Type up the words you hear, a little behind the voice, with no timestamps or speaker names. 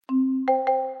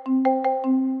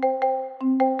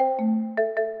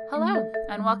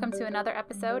and welcome to another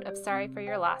episode of Sorry for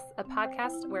Your Loss, a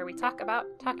podcast where we talk about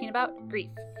talking about grief.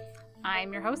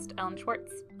 I'm your host, Ellen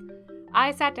Schwartz.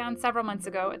 I sat down several months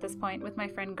ago at this point with my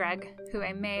friend Greg, who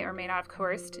I may or may not have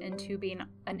coerced into being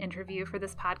an interview for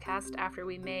this podcast after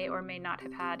we may or may not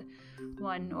have had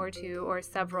one or two or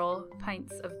several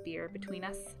pints of beer between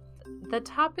us. The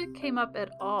topic came up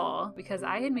at all because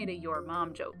I had made a "your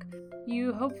mom" joke.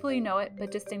 You hopefully know it,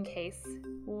 but just in case,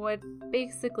 what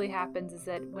basically happens is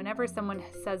that whenever someone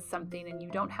says something and you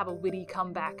don't have a witty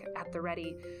comeback at the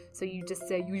ready, so you just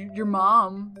say, your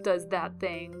mom does that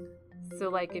thing. So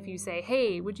like if you say,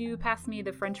 hey, would you pass me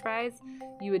the french fries?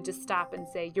 You would just stop and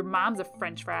say, your mom's a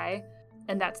french fry.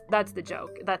 And that's the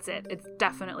joke. That's it. It's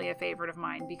definitely a favorite of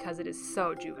mine because it is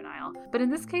so juvenile. But in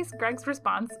this case, Greg's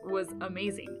response was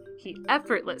amazing. He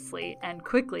effortlessly and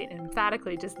quickly and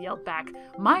emphatically just yelled back,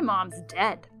 my mom's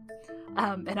dead.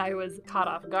 And I was caught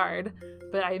off guard,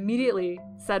 but I immediately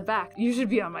said back, you should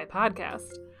be on my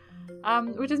podcast.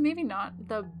 Which is maybe not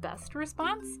the best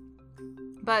response.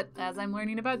 But as I'm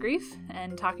learning about grief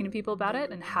and talking to people about it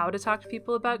and how to talk to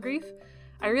people about grief,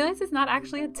 I realize it's not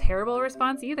actually a terrible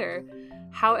response either.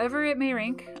 However it may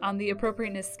rank on the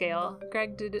appropriateness scale,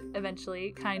 Greg did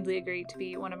eventually kindly agree to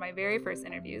be one of my very first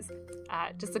interviews.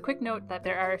 Just a quick note that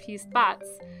there are a few spots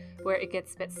where it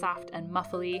gets a bit soft and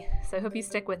muffly, so I hope you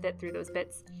stick with it through those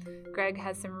bits. Greg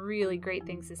has some really great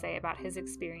things to say about his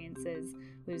experiences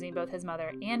losing both his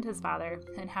mother and his father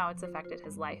and how it's affected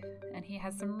his life. And he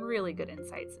has some really good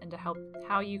insights into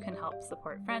how you can help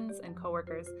support friends and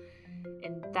coworkers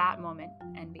in that moment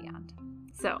and beyond.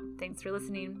 So, thanks for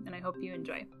listening, and I hope you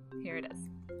enjoy. Here it is.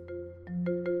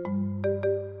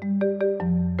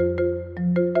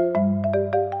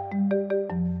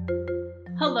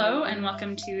 Hello, and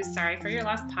welcome to Sorry for Your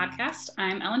Loss podcast.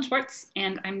 I'm Ellen Schwartz,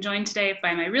 and I'm joined today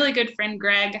by my really good friend,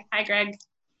 Greg. Hi, Greg.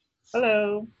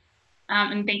 Hello.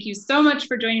 And thank you so much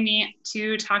for joining me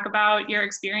to talk about your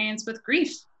experience with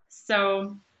grief.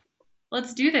 So,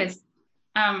 let's do this.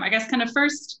 I guess kind of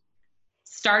first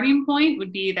starting point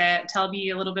would be that tell me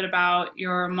a little bit about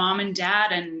your mom and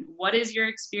dad and what is your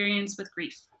experience with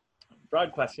grief?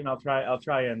 Broad question. I'll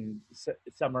try and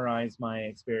summarize my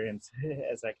experience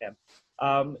as I can.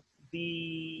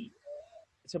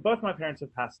 So both my parents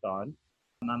have passed on.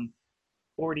 I'm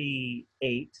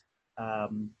 48.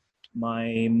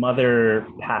 My mother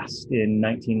passed in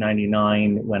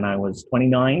 1999 when I was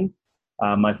 29.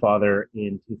 My father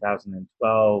in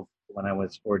 2012 when I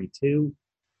was 42.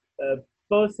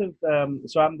 Both of them.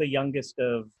 So I'm the youngest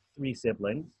of three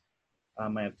siblings. I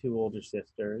have two older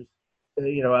sisters.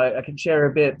 I can share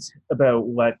a bit about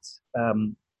what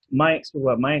my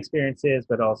experience is,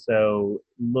 but also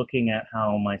looking at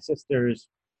how my sisters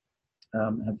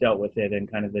have dealt with it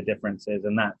and kind of the differences,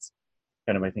 and that's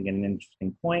kind of, I think, an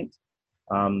interesting point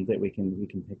that we can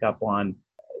pick up on.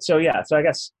 So I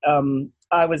guess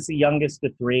I was the youngest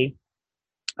of three.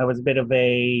 I was a bit of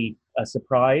a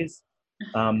surprise.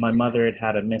 My mother had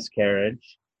had a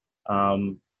miscarriage.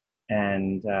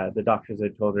 And the doctors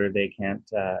had told her they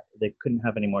couldn't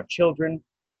have any more children.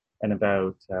 And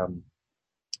about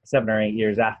 7 or 8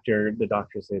 years after the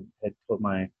doctors had told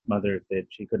my mother that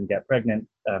she couldn't get pregnant,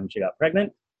 she got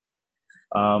pregnant.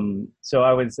 So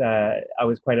I was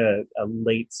quite a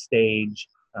late stage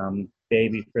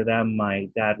baby for them. My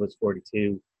dad was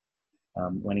 42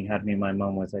 when he had me. My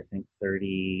mom was, I think,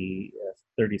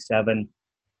 37,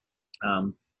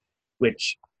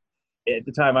 which at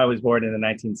the time I was born in the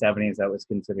 1970s, she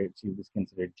was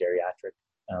considered geriatric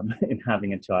in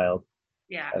having a child.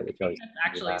 Yeah, that's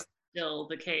actually still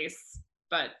the case,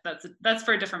 but that's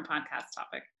for a different podcast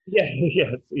topic.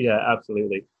 Yeah,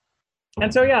 absolutely.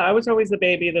 And so, I was always the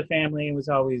baby of the family. I was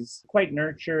always quite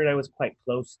nurtured. I was quite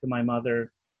close to my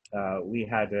mother. We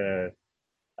had a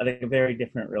very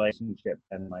different relationship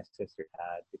than my sister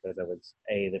had because I was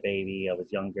the baby. I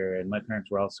was younger, and my parents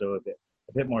were also a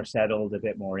bit more settled, a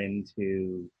bit more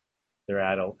into their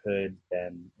adulthood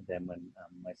than when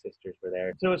my sisters were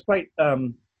there. So it was quite,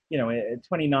 at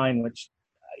 29, which,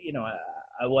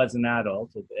 I was an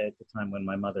adult at the time when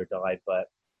my mother died, but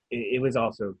it was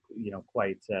also,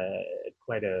 quite a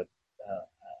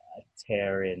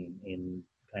tear in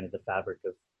kind of the fabric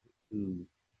of who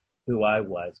I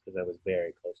was, because I was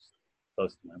very close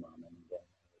to my mom, and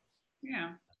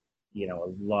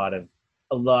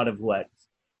a lot of what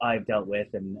I've dealt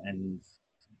with and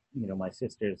my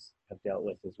sisters have dealt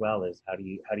with as well is how do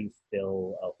you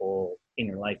fill a hole in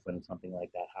your life when something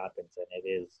like that happens. And it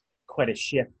is quite a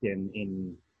shift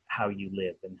in how you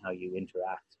live and how you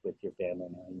interact with your family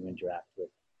and how you interact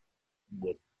with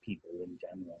people in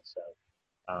general. So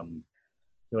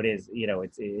it is,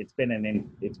 it's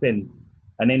been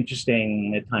an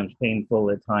interesting, at times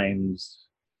painful, at times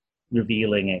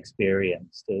revealing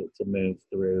experience to move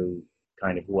through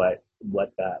kind of what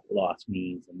that loss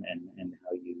means, and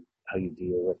how you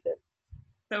deal with it.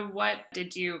 So what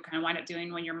did you kind of wind up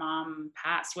doing when your mom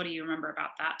passed? What do you remember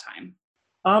about that time?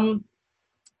 Um,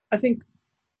 I think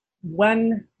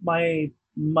when my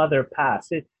mother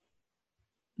passed,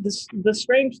 the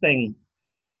strange thing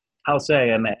I'll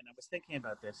say, and I was thinking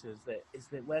about this, is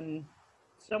that when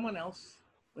someone else,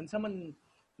 when someone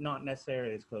not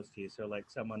necessarily as close to you, so like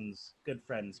someone's good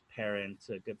friend's parent,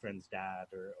 a good friend's dad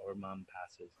or mom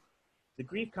passes, the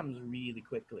grief comes really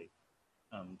quickly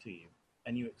to you,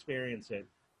 and you experience it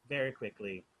very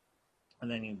quickly, and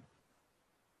then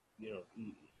you know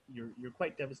you're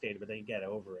quite devastated, but then you get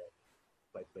over it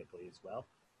quite quickly as well.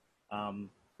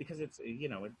 Because it's,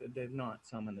 they're not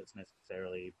someone that's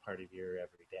necessarily part of your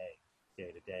everyday,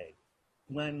 day to day.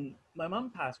 When my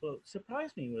mom passed, what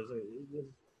surprised me was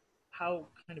how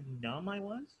kind of numb I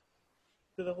was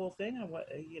to the whole thing. And what,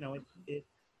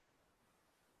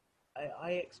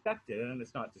 I expected, and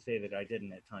it's not to say that I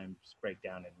didn't at times break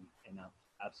down in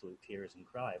absolute tears and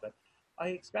cry, but I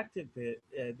expected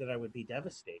that I would be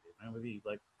devastated. I would be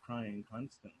like crying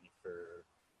constantly for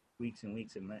weeks and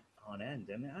weeks and on end.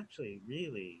 And actually,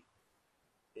 really,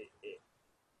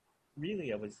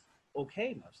 I was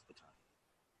okay most of the time.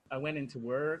 I went into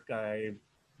work. I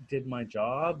did my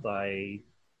job. I,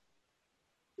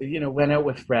 went out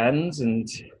with friends and,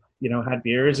 had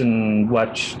beers and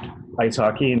watched ice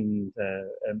hockey and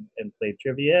played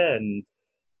trivia. And,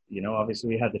 obviously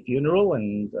we had the funeral,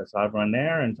 and I saw everyone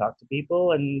there and talked to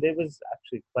people. And it was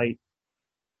actually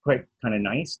quite kind of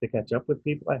nice to catch up with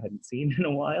people I hadn't seen in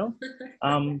a while.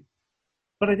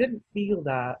 But I didn't feel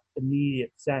that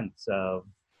immediate sense of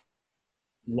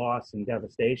loss and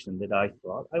devastation that I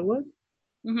thought I would.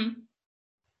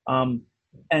 Mm-hmm. Um,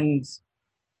 and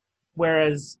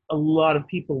whereas a lot of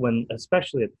people, when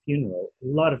especially at the funeral, a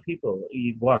lot of people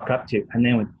you'd walk up to and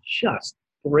they would just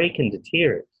break into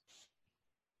tears.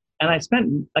 And I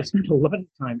spent a lot of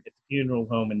time at the funeral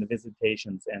home and the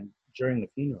visitations and during the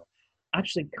funeral,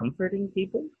 actually comforting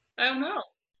people. Oh no.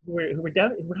 Who were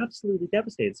absolutely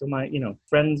devastated. So my,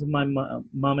 friends of my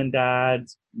mom and dad,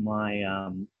 my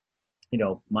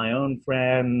my own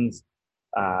friends,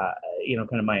 uh,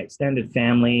 kind of my extended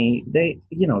family, they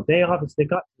obviously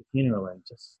got to the funeral and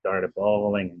just started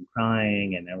bawling and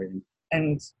crying and everything.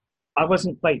 And I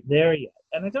wasn't quite there yet.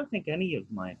 And I don't think any of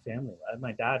my family,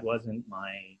 my dad wasn't,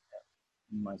 my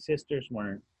sisters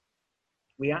weren't.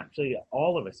 We actually,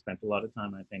 all of us spent a lot of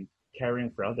time, I think, caring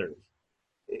for others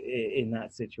in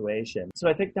that situation. So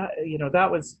I think that,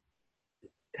 that was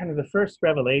kind of the first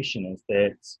revelation, is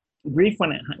that grief,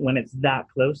 when it's that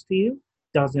close to you,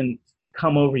 doesn't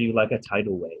come over you like a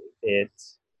tidal wave.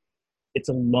 It's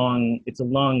a long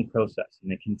process,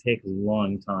 and it can take a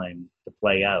long time to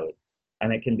play out,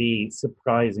 and it can be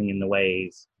surprising in the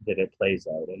ways that it plays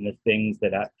out and the things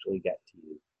that actually get to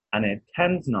you. And it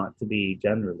tends not to be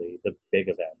generally the big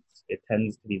events. It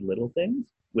tends to be little things,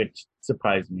 which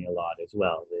surprised me a lot as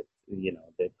well.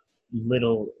 That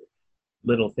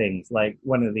little things. Like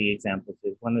one of the examples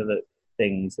is one of the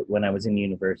things that when I was in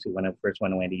university, when I first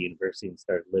went away to university and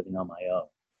started living on my own,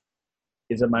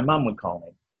 is that my mom would call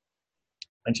me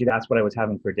and she'd ask what I was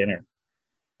having for dinner.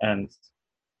 And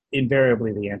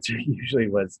invariably the answer usually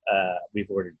was, we've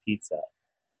ordered pizza.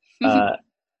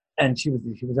 And she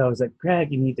was always like,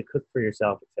 Greg, you need to cook for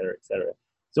yourself, et cetera, et cetera.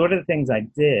 So one of the things I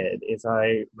did is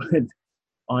I would,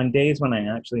 on days when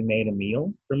I actually made a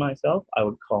meal for myself, I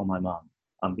would call my mom.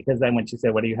 Because then when she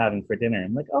said, what are you having for dinner?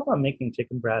 I'm like, oh, I'm making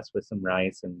chicken breast with some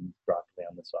rice and broccoli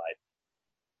on the side.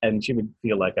 And she would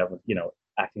feel like I was,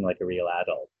 acting like a real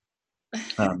adult.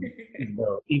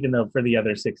 Even though for the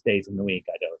other 6 days in the week,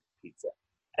 I don't eat pizza.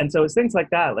 And so it's things like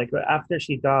that. Like after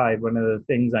she died, one of the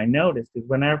things I noticed is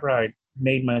whenever I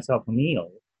made myself a meal,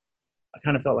 I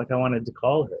kind of felt like I wanted to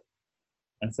call her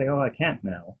and say, oh, I can't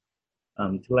now.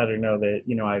 To let her know that,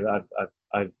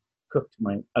 I've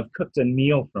cooked a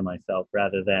meal for myself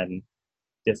rather than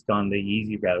just gone the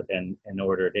easy route and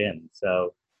ordered in.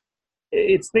 So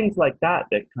it's things like that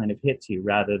that kind of hits you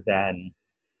rather than,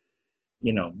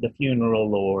 the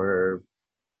funeral or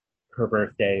her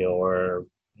birthday or,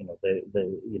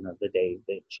 the day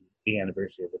that the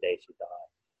anniversary of the day she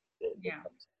died. Yeah.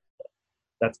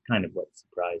 That's kind of what's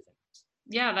surprising.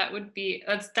 Yeah,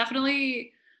 that's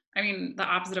definitely, I mean, the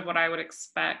opposite of what I would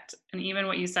expect. And even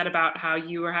what you said about how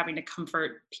you were having to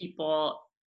comfort people,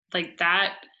 like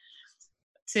that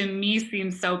to me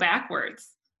seems so backwards.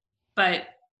 But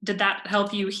did that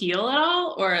help you heal at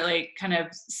all, or like kind of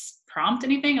prompt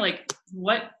anything? Like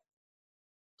what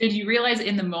Did you realize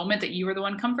in the moment that you were the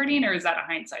one comforting, or is that a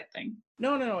hindsight thing?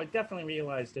 No, I definitely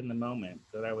realized in the moment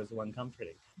that I was the one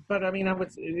comforting. But I mean, I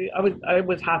was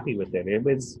happy with it. It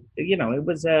was, it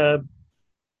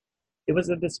was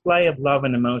a display of love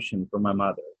and emotion for my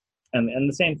mother, and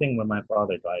the same thing when my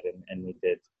father died, and we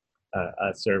did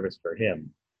a service for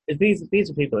him. These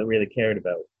are people that really cared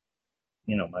about,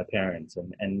 my parents,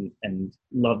 and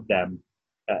loved them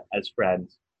as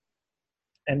friends,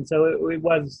 and so it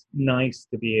was nice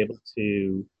to be able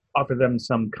to offer them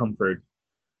some comfort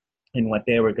in what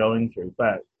they were going through.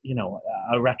 But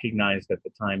I recognized at the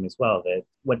time as well that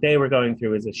what they were going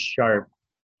through is a sharp,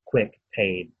 quick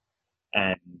pain,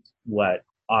 and what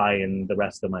I and the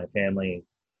rest of my family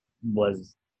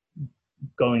was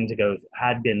going to go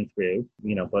had been through,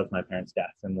 both my parents'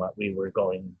 deaths and what we were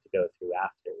going to go through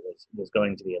after was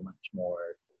going to be a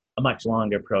much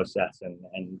longer process,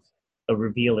 and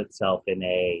reveal itself in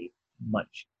a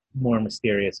much more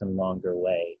mysterious and longer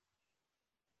way.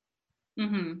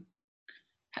 Hmm.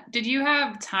 Did you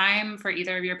have time for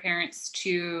either of your parents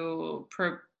to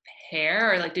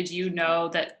prepare, or like, did you know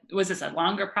that was this a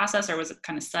longer process, or was it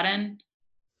kind of sudden?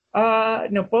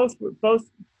 No, both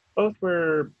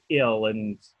were ill,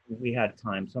 and we had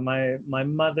time. So my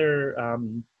mother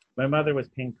was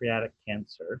pancreatic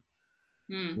cancer,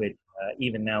 Hmm. which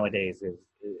even nowadays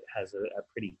has a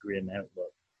pretty grim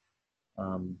outlook,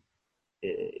 um,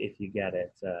 if you get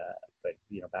it. But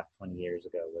back 20 years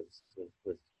ago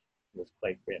was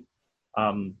quite grim.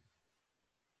 Um,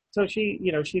 so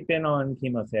she'd been on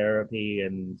chemotherapy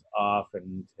and off,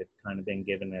 and had kind of been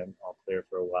given an all clear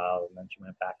for a while, and then she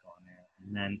went back on it,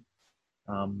 and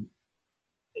um,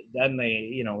 then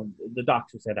the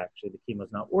doctor said actually the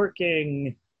chemo's not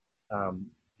working. Um,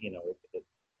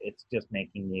 it's just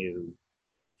making you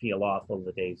feel awful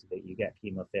the days that you get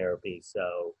chemotherapy.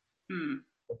 So Hmm.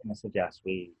 we're going to suggest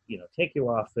we take you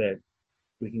off it.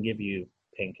 We can give you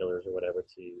painkillers or whatever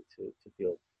to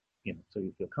feel, so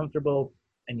you feel comfortable.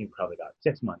 And you probably got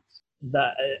 6 months.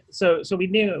 So we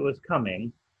knew it was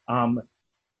coming. Um,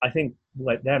 I think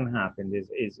what then happened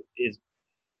is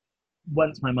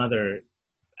once my mother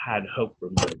had hope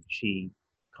removed, she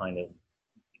kind of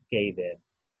gave in,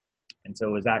 and so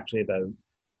it was actually about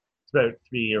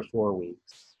 3 or 4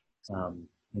 weeks,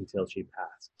 until she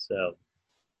passed. So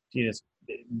she just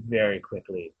very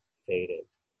quickly faded.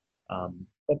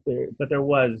 But there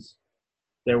was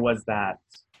that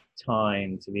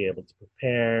time to be able to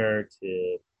prepare,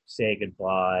 to say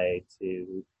goodbye,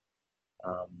 to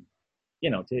um,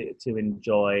 to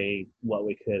enjoy what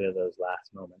we could of those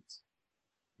last moments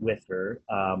with her.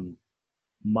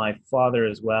 My father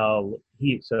as well.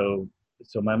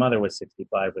 So my mother was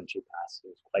 65 when she passed. She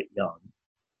was quite young.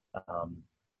 Um,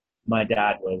 my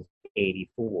dad was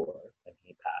 84 when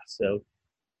he passed. So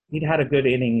he'd had a good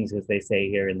innings, as they say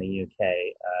here in the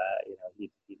UK.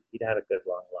 He'd had a good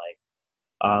long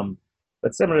life.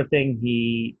 But similar thing,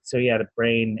 he had a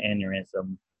brain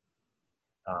aneurysm,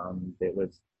 that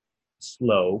was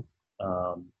slow.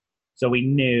 Um, so we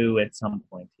knew at some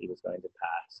point he was going to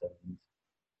pass, and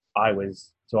I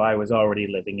was already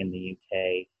living in the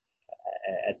UK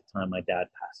at the time my dad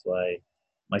passed away.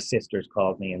 My sisters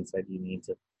called me and said, "You need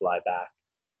to fly back.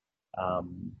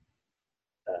 Um,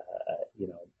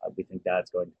 we think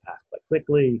Dad's going to pass quite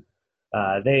quickly."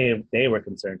 They were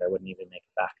concerned I wouldn't even make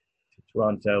it back to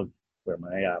Toronto, where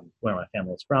my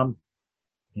family is from,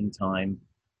 in time.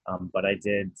 But I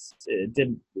did.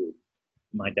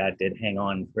 My dad did hang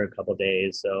on for a couple of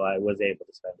days, so I was able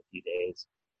to spend a few days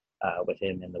with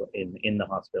him in the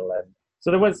hospital. And so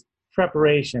there was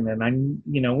preparation, and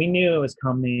we knew it was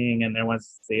coming, and there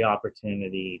was the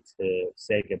opportunity to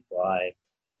say goodbye.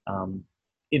 Um,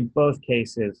 in both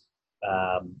cases,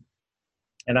 um,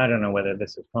 and I don't know whether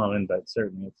this is common, but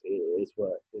certainly it's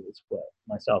what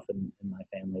myself and my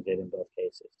family did in both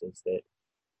cases. Is that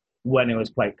when it was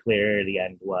quite clear the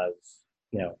end was,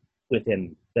 you know,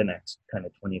 within the next kind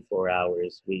of 24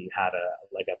 hours, we had a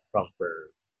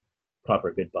proper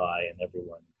goodbye, and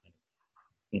everyone,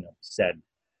 said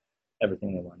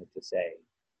everything they wanted to say,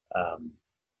 um,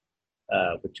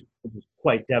 which was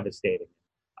quite devastating.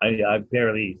 I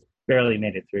barely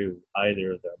made it through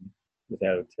either of them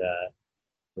without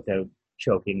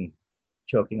choking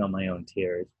choking on my own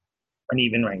tears. And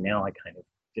even right now, I kind of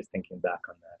just thinking back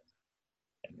on that,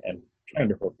 and trying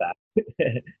to hold back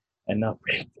and not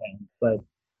break down.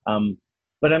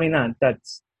 But I mean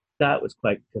that was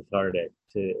quite cathartic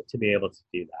to be able to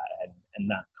do that, and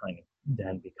that kind of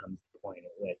then becomes the point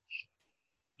at which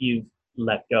you've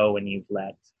let go, and you've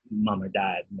let mom or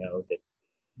dad know that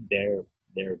they're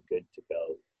they're good to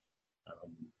go.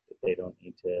 That they don't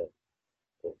need to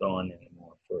hold on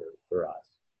anymore for us.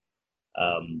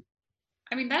 Um,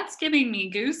 I mean, that's giving me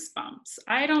goosebumps.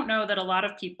 I don't know that a lot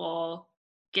of people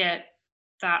get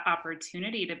that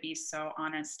opportunity to be so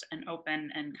honest and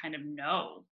open and kind of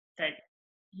know that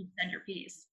you said your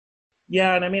piece.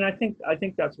 yeah, and I mean, I think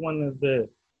that's one of the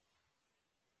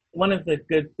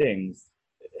good things.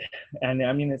 And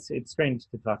I mean, it's strange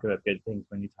to talk about good things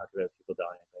when you talk about people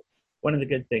dying. But one of the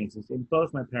good things is in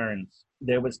both my parents,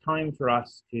 there was time for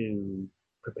us to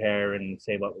prepare and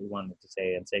say what we wanted to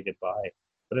say and say goodbye.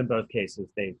 But in both cases,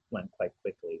 they went quite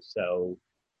quickly. So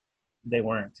they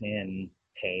weren't in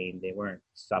pain, they weren't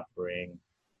suffering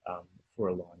for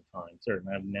a long time.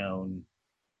 Certainly, I've known,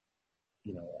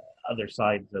 other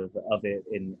sides of it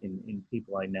in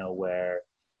people I know where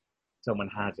someone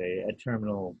has a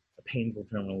painful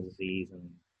terminal disease and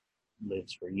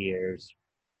lives for years,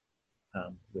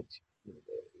 which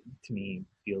to me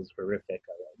feels horrific.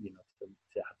 To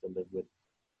have to live with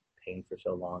pain for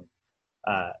so long,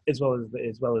 as well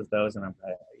as those, and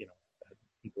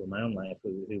people in my own life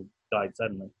who died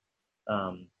suddenly.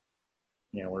 Um,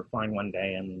 were fine one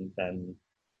day, and then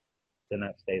the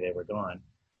next day they were gone.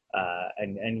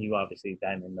 And you obviously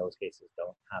then in those cases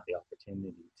don't have the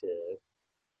opportunity to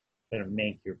kind of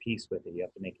make your peace with it. You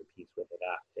have to make your peace with it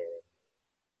after.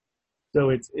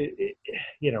 So I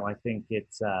think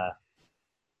it's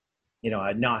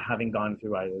not having gone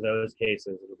through either of those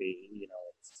cases, it'll be,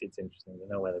 it's interesting to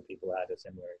know whether people had a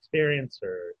similar experience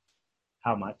or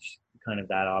how much kind of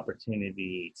that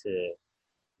opportunity to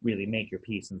really make your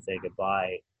peace and say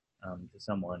goodbye to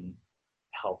someone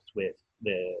helps with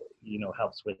the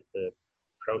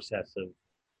process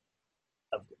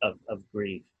of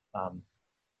grief.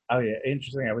 Oh yeah,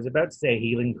 interesting. I was about to say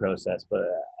healing process, but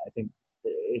I think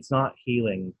it's not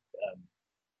healing. Um,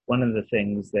 One of the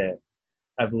things that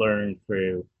I've learned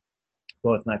through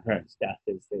both my parents' death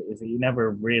is that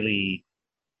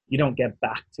you don't get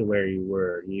back to where you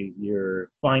were.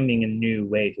 You're finding a new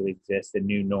way to exist, a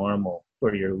new normal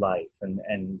for your life, and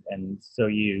so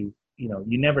you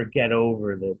never get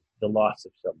over the loss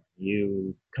of someone.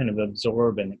 You kind of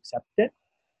absorb and accept it,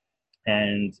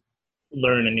 and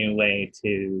learn a new way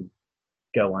to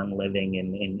go on living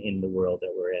in the world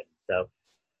that we're in. So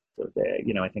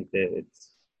I think that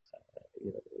it's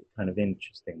kind of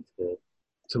interesting to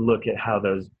look at how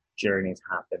those journeys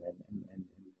happen and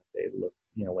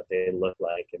what they look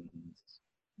like and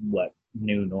what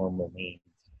new normal means.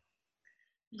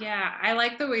 Yeah, I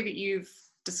like the way that you've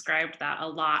described that a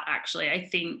lot, actually. I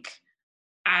think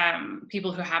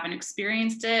people who haven't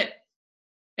experienced it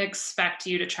expect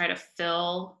you to try to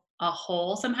fill a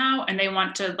hole somehow, and they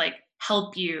want to like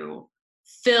help you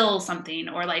fill something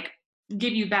or like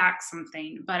give you back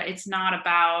something. But it sounds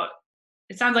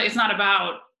like it's not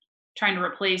about trying to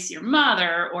replace your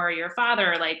mother or your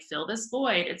father, like fill this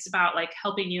void. It's about like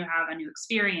helping you have a new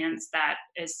experience that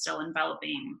is still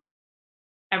enveloping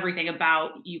everything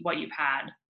about you, what you've had,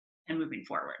 and moving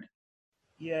forward.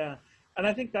 Yeah, and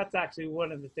I think that's actually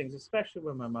one of the things, especially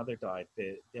when my mother died,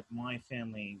 that my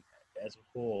family as a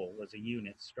whole was a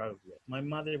unit struggled with. My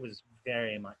mother was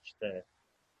very much the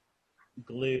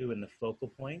glue and the focal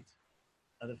point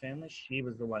of the family. She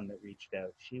was the one that reached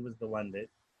out. She was the one that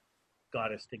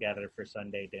got us together for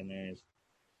Sunday dinners.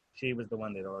 She was the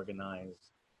one that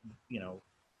organized, you know,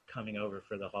 coming over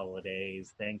for the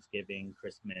holidays, Thanksgiving,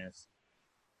 Christmas.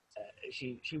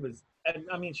 She was.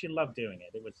 I mean, she loved doing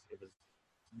it. It was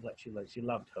what she loved. She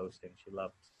loved hosting. She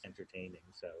loved entertaining.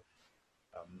 So,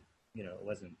 it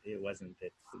wasn't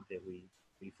that we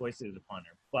foisted it upon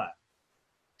her. But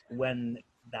when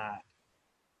that,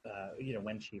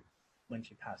 when she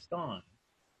passed on,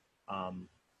 um,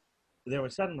 there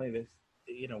was suddenly this,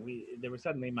 there was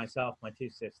suddenly myself, my two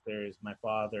sisters, my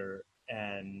father,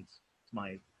 and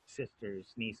my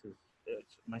sister's nieces,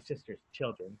 my sister's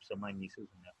children, so my nieces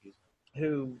and nephews,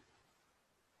 who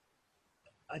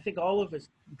I think all of us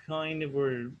kind of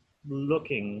were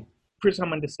looking for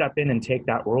someone to step in and take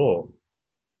that role.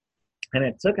 And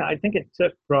I think it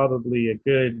took probably a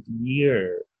good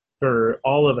year for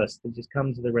all of us to just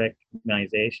come to the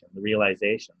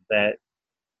realization that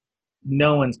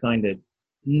no one's going to,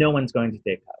 no one's going to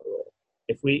take that role.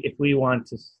 If we want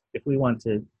to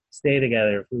stay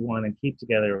together, if we want to keep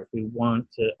together, if we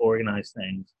want to organize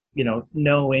things,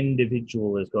 no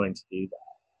individual is going to do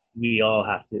that. We all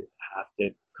have to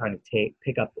kind of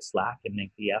pick up the slack and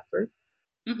make the effort.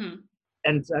 Hmm.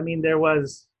 And I mean, there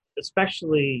was,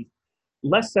 especially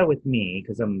less so with me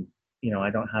because I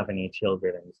don't have any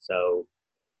children, and so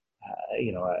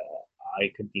I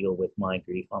could deal with my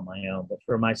grief on my own. But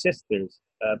for my sisters,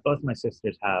 both my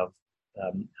sisters have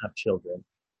children,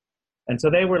 and so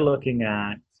they were looking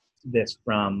at this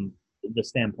from the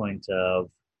standpoint of,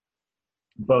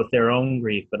 both their own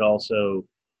grief, but also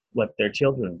what their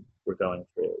children were going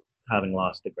through, having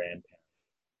lost a grandparent.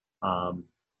 Um,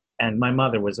 and my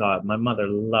mother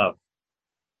loved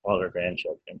all her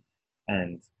grandchildren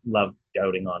and loved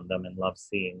doting on them and loved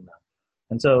seeing them.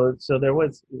 And so there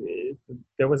was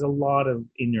a lot of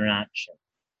interaction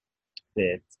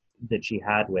that she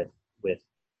had with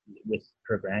with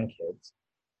her grandkids,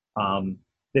 um,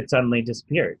 that suddenly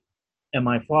disappeared. And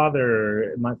my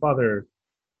father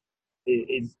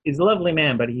is a lovely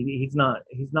man, but he's not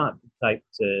the type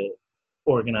to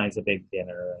organize a big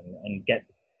dinner and get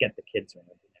the kids around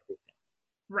and everything.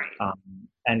 Right.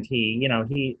 And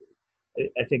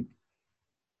I think,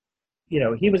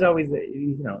 he was always,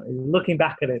 looking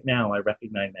back at it now, I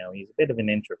recognize now he's a bit of an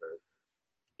introvert,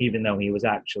 even though he was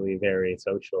actually very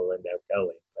social and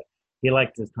outgoing. But he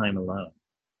liked his time alone,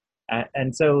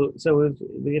 and so it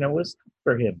was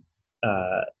for him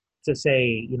to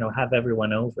say, have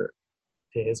everyone over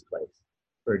to his place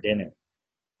for dinner,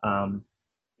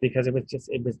 because it was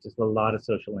just a lot of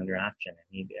social interaction,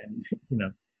 and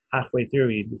halfway through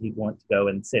he'd want to go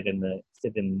and sit in the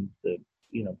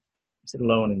sit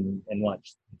alone and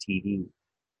watch the TV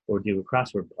or do a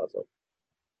crossword puzzle.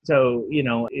 So,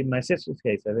 in my sister's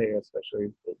case, I think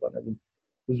especially one of them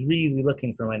was really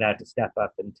looking for my dad to step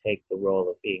up and take the role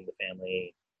of being the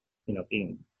family,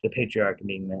 being the patriarch and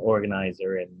being the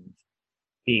organizer and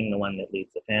being the one that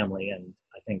leads the family. And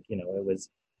I think, it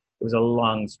was a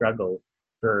long struggle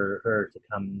for her to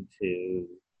come to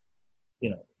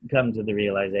the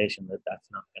realization that that's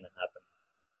not going to happen.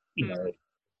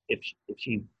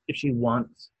 If she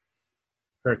wants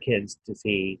her kids to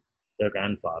see their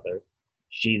grandfather,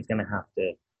 she's going to have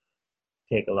to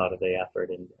take a lot of the effort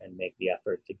and make the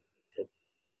effort to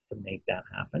make that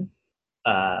happen.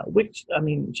 Which, I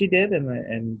mean, she did,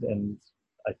 and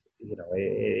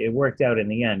it worked out in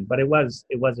the end. But it was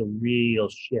a real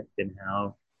shift in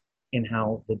how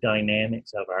the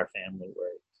dynamics of our family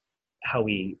were, how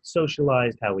we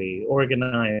socialized, how we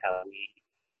organized, how we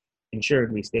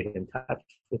ensured we stayed in touch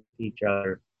with each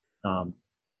other.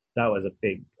 That was a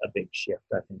big shift,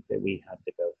 I think, that we had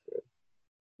to go through.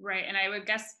 Right. And I would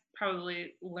guess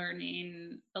probably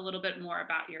learning a little bit more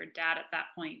about your dad at that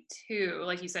point too.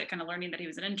 Like you said, kind of learning that he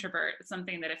was an introvert. It's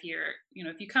something that if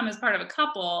if you come as part of a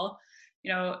couple,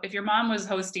 if your mom was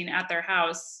hosting at their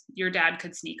house, your dad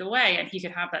could sneak away and he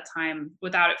could have that time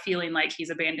without it feeling like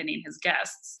he's abandoning his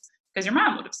guests because your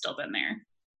mom would have still been there.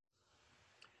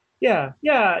 Yeah.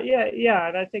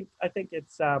 And I think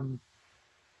it's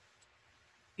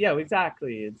yeah,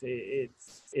 exactly.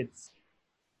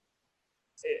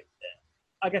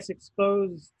 I guess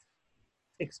exposed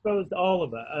all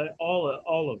of us,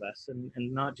 all of us, and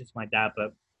not just my dad,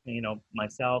 but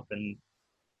myself and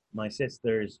my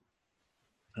sisters,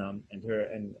 and her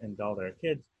and all their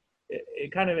kids.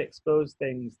 It kind of exposed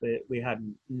things that we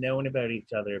hadn't known about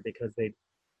each other because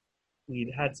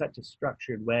we'd had such a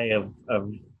structured way of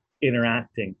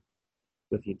interacting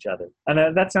with each other,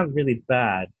 and that sounds really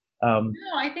bad. No,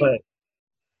 I think. But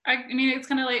I mean, it's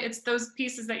kind of like it's those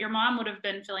pieces that your mom would have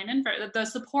been filling in for. The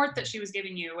support that she was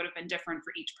giving you would have been different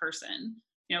for each person,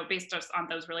 based just on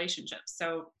those relationships.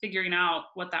 So figuring out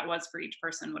what that was for each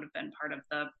person would have been part of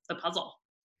the puzzle.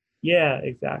 Yeah,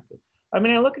 exactly. I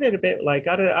mean, I look at it a bit like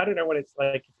I don't know what it's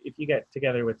like if you get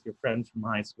together with your friends from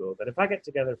high school, but if I get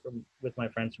together with my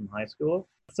friends from high school,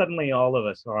 suddenly all of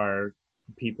us are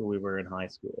people we were in high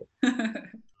school.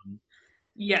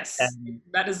 Yes,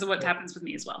 that is what happens with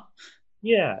me as well.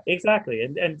 Yeah, exactly.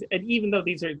 And even though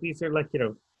these are like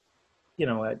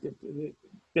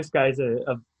this guy's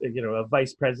a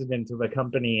vice president of a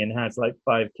company and has like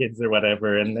 5 kids or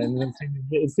whatever, and then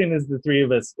as soon as the 3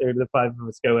 of us or the 5 of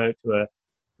us go out to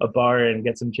a bar and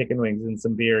get some chicken wings and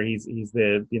some beer, he's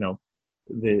the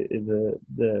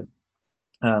the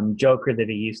joker that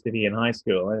he used to be in high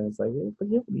school, and it's like, but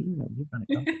you're kind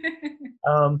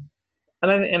of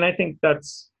and I think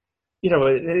that's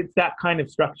it's that kind of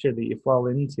structure that you fall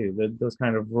into, those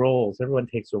kind of roles. Everyone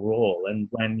takes a role, and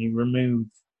when you remove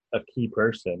a key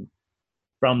person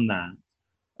from that,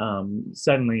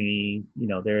 suddenly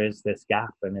there is this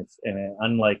gap, and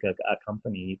unlike a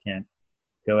company, you can't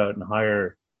go out and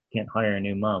hire a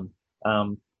new mom.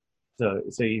 So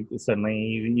you suddenly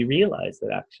you realize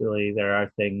that actually there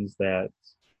are things that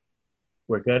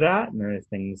we're good at, and there's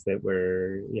things that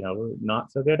we're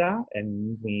not so good at,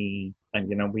 and we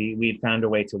found a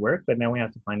way to work, but now we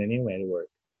have to find a new way to work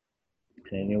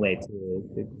and a new way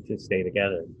to stay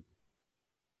together.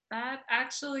 That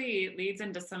actually leads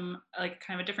into some like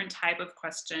kind of a different type of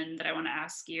question that I want to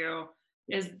ask you.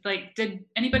 is like, did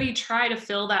anybody try to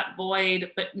fill that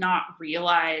void but not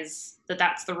realize that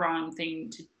that's the wrong thing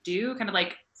to do? Kind of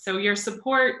like, so your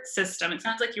support system, it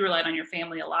sounds like you relied on your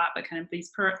family a lot, but kind of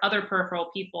these other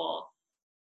peripheral people,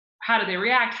 how did they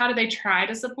react? How did they try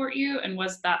to support you? And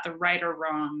was that the right or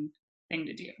wrong thing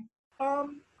to do?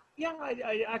 Yeah,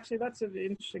 I actually, that's an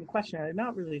interesting question. I had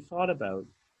not really thought about.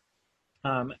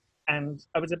 Um, and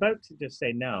I was about to just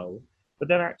say no, but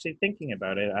then actually thinking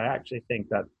about it, I actually think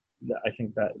that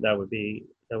that would be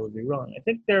wrong. I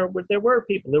think there were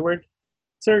people. There were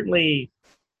certainly,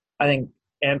 I think,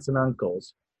 aunts and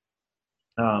uncles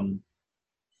um,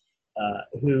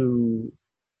 who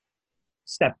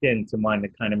stepped in to want to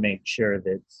kind of make sure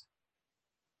that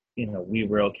we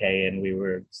were okay and we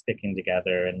were sticking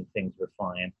together and things were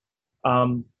fine.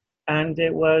 And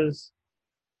it was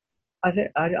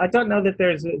I don't know that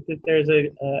there's a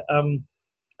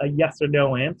yes or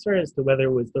no answer as to whether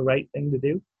it was the right thing to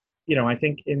do. I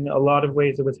think in a lot of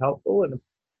ways it was helpful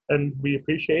and we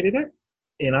appreciated it.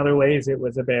 In other ways, it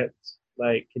was a bit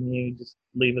like, can you just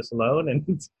leave us alone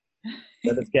and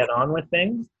let us get on with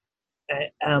things? I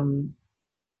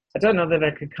don't know that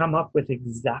I could come up with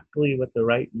exactly what the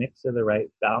right mix or the right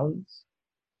balance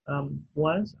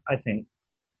was. I think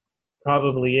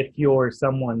probably if you're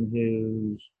someone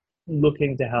who's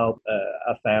looking to help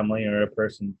a family or a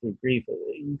person through grief,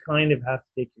 you kind of have to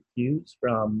take your cues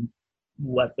from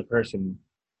what the person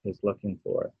is looking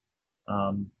for.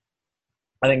 I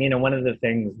think one of the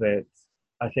things that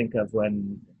I think of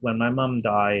when my mom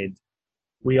died,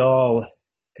 we all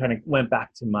kind of went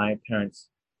back to my parents'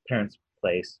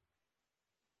 place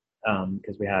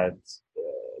because we had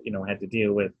had to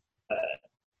deal with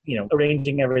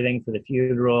arranging everything for the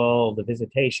funeral, the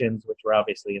visitations, which were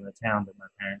obviously in the town that my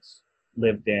parents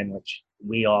lived in, which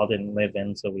we all didn't live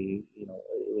in, so it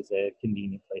was a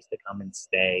convenient place to come and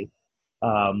stay.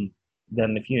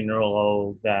 Then the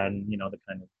funeral, then the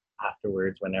kind of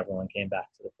afterwards when everyone came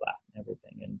back to the flat and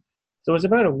everything, and so it was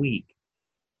about a week.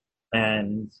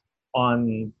 And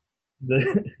on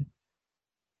the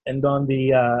on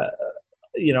the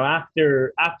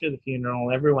after the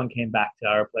funeral, everyone came back to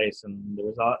our place, and there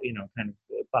was all kind of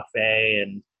a buffet.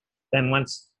 And then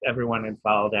once everyone had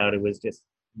filed out, it was just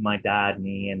my dad,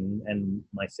 me, and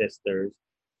my sisters.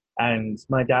 And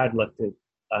my dad looked at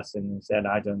us and said,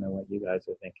 "I don't know what you guys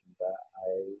are thinking, but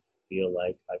I feel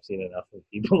like I've seen enough of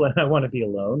people, and I want to be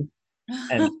alone."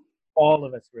 And all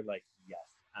of us were like,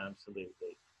 "Yes,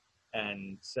 absolutely."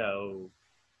 And so,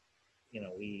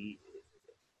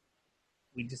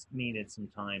 we just needed some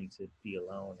time to be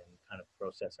alone and kind of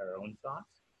process our own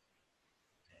thoughts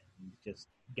and just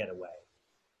get away.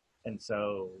 And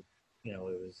so, it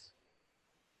was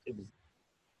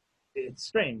it's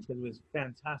strange because it was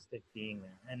fantastic being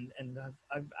there. And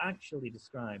I've actually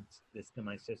described this to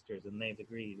my sisters, and they've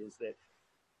agreed, is that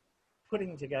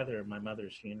putting together my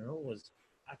mother's funeral was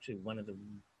actually one of the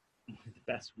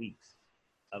best weeks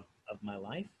of my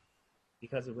life,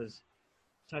 because it was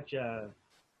such a,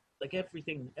 like,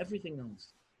 everything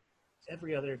else,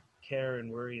 every other care and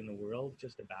worry in the world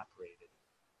just evaporated,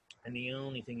 and the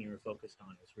only thing you were focused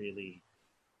on was really,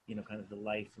 kind of the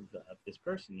life of this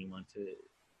person you want to.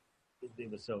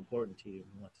 It was so important to you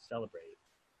and want to celebrate,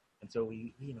 and so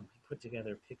we put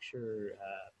together picture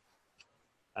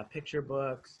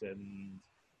books, and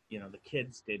the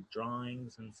kids did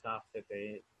drawings and stuff that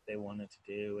they wanted to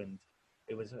do, and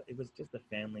it was just a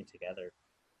family together,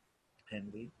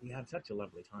 and we had such a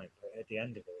lovely time. But at the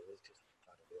end of it was just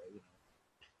kind of,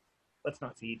 let's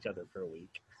not see each other for a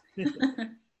week.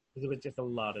 Because it was just a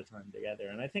lot of time together.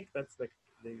 And I think that's the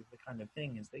kind of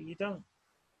thing, is that you don't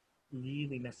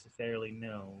really necessarily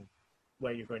know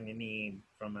what you're going to need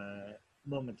from a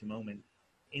moment to moment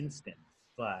instance,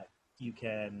 but you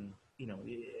can,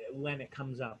 when it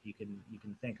comes up, you can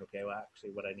think, okay, well,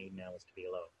 actually what I need now is to be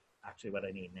alone. Actually what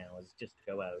I need now is just to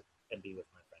go out and be with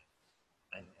my friends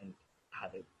and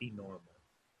have it be normal.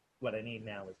 What I need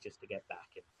now is just to get back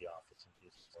into the office and do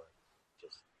some work.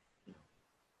 Just,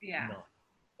 Yeah. not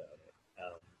about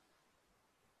it.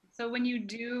 So when you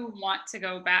do want to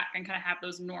go back and kind of have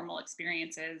those normal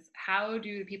experiences, how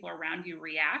do the people around you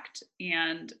react?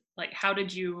 And like, how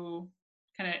did you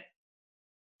kind of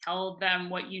tell them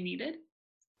what you needed?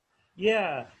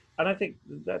 Yeah, and I think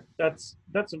that's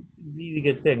a really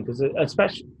good thing, because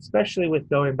especially with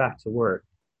going back to work.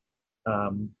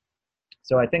 Um,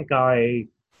 so I think I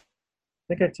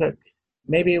took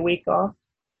maybe a week off,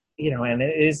 and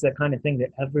it is the kind of thing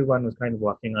that everyone was kind of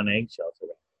walking on eggshells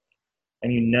around,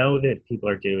 and that people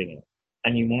are doing it,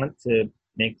 and you want to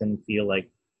make them feel like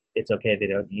it's okay, they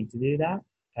don't need to do that,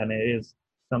 and it is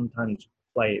sometimes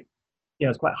quite,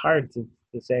 it's quite hard to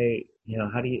to say,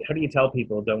 how do you tell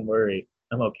people, don't worry,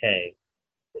 I'm okay.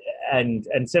 And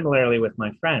similarly with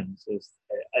my friends, is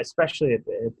especially at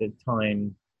the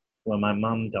time when my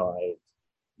mom died,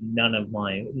 none of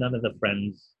the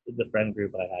friend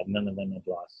group I had, none of them had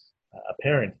lost a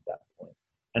parent at that point.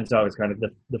 And so I was kind of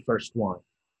the first one,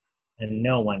 and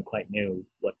no one quite knew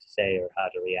what to say or how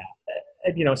to react.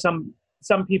 And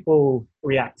some people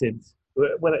reacted.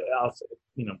 What else?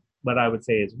 What I would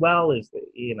say as well is that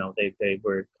they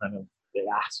were kind of, they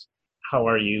asked, "How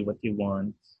are you? What do you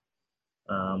want?"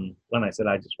 When I said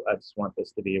I just want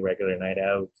this to be a regular night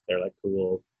out, they're like,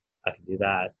 "Cool, I can do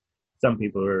that." Some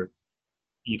people were,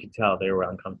 you could tell they were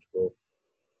uncomfortable.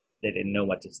 They didn't know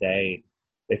what to say.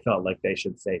 They felt like they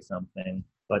should say something,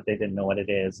 but they didn't know what it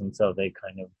is, and so they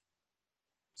kind of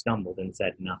stumbled and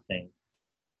said nothing.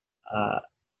 Uh,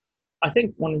 I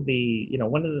think one of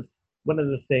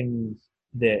the things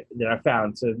that I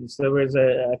found. So there was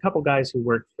a couple guys who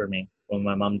worked for me when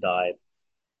my mom died,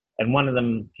 and one of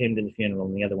them came to the funeral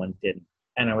and the other one didn't.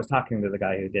 And I was talking to the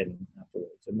guy who didn't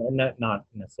afterwards, and not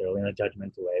necessarily in a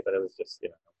judgmental way, but it was just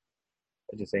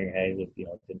saying, "Hey,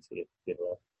 didn't see it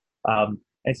funeral."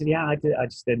 I said, "Yeah, I did. I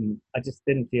just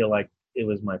didn't feel like it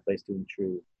was my place to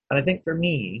intrude." And I think for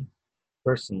me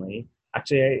personally,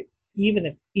 actually, even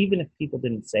if people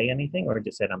didn't say anything or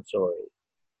just said, "I'm sorry,"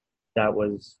 that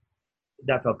was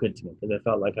that felt good to me, because I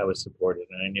felt like I was supported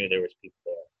and I knew there was people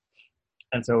there.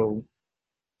 And so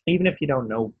even if you don't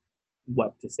know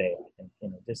what to say, I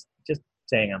think just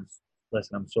saying,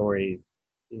 listen, I'm sorry,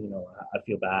 I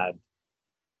feel bad.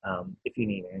 If you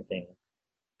need anything,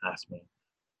 ask me.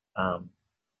 Um,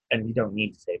 and you don't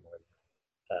need to say more than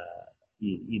that.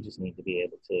 You just need to be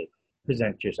able to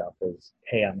present yourself as,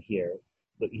 "Hey, I'm here,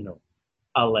 but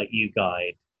I'll let you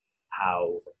guide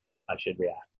how I should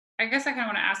react." I guess I kind of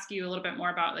want to ask you a little bit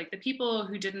more about like the people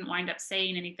who didn't wind up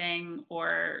saying anything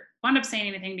or wound up saying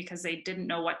anything because they didn't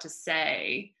know what to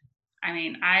say. I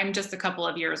mean, I'm just a couple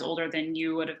of years older than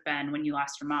you would have been when you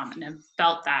lost your mom, and have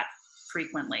felt that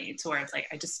frequently, to where it's like,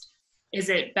 is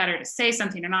it better to say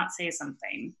something or not say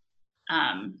something?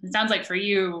 It sounds like for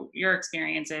you, your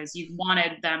experience is you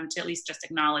wanted them to at least just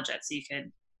acknowledge it so you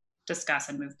could discuss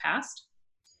and move past.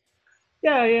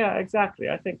 Yeah, exactly.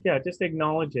 I think, yeah, just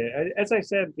acknowledge it. As I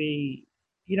said,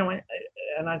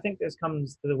 and I think this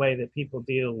comes to the way that people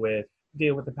deal with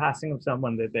the passing of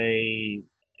someone that they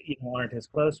aren't as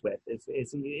close with.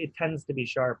 It tends to be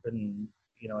sharp and,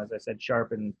 as I said,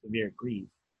 sharp and severe grief.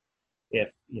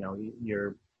 If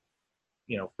your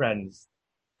friend's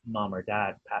mom or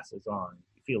dad passes on,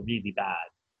 you feel really bad,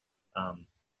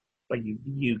 but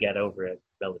you get over it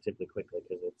relatively quickly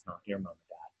because it's not your mom or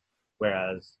dad.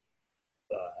 Whereas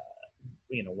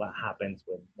what happens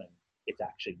when it's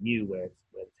actually you, where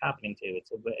it's happening to,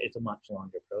 it's a much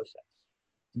longer process.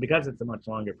 Because it's a much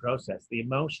longer process, the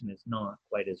emotion is not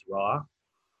quite as raw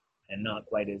and not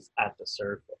quite as at the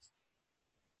surface.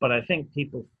 But I think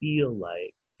people feel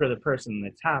like, for the person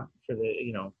that's happened,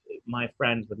 my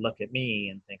friends would look at me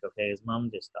and think, "Okay, his mom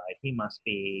just died, he must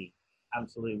be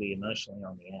absolutely emotionally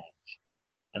on the edge,"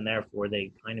 and therefore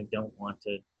they kind of don't want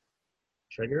to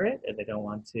trigger it, and they don't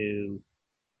want to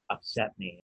upset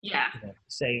me, Yeah.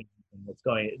 say something that's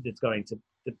going to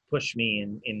push me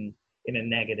in a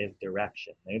negative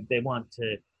direction. They want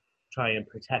to try and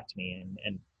protect me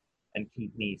and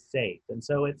keep me safe. And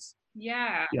so it's,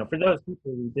 Yeah. for those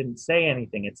people who didn't say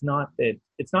anything, it's not that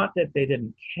they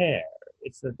didn't care.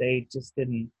 It's that they just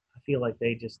didn't. I feel like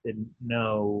they just didn't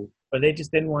know, or they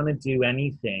just didn't want to do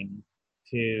anything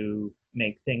to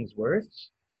make things worse,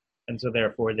 and so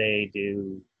therefore they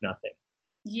do nothing.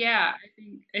 Yeah,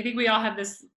 I think we all have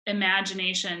this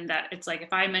imagination that it's like,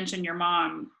 if I mention your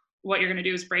mom, what you're going to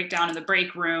do is break down in the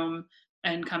break room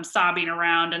and come sobbing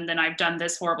around, and then I've done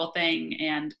this horrible thing.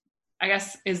 And I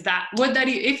guess,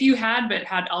 if you had but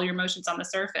had all your emotions on the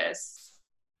surface,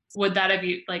 would that have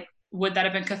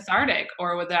been cathartic,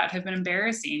 or would that have been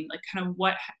embarrassing? Like, kind of,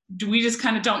 what do we just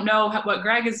kind of don't know what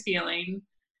Greg is feeling,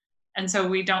 and so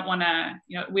we don't want to,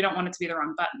 we don't want it to be the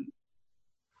wrong button.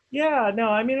 Yeah, no,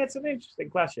 I mean, it's an interesting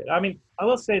question. I mean, I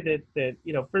will say that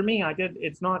for me,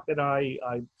 it's not that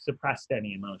I suppressed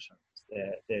any emotions,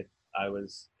 that I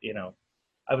was,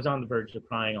 I was on the verge of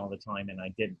crying all the time, and I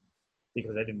didn't,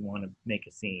 because I didn't want to make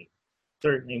a scene.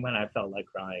 Certainly when I felt like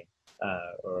crying,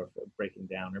 or breaking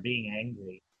down, or being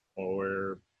angry,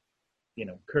 or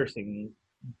cursing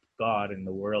God and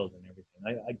the world and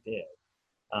everything, I did.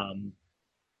 Um,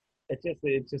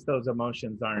 it's just those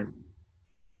emotions aren't,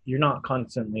 you're not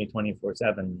constantly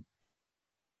 24/7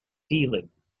 feeling.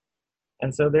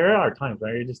 And so there are times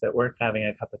where you're just at work having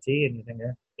a cup of tea and you think,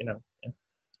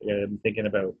 I'm thinking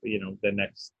about, the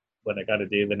next what I got to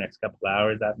do the next couple of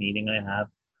hours, that meeting I have.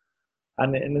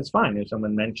 And it's fine if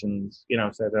someone mentions,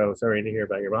 says, "Oh, sorry to hear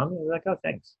about your mom." You're like, "Oh,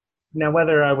 thanks." Now,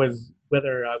 whether I was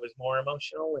more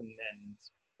emotional and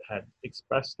had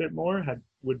expressed it more,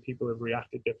 would people have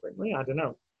reacted differently? I don't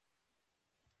know.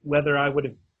 Whether I would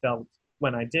have felt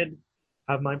when I did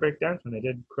have my breakdowns, when I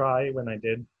did cry, when I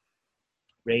did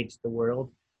rage the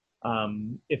world,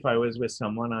 if I was with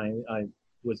someone I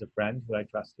was a friend who I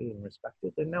trusted and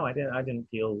respected, then no, I didn't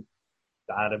feel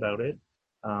bad about it.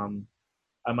 Um,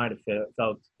 I might have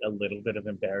felt a little bit of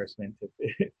embarrassment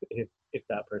if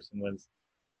that person was,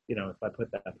 if I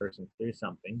put that person through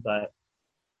something. But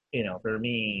for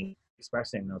me,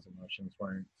 expressing those emotions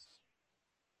weren't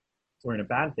a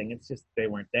bad thing. It's just they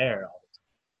weren't there all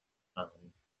the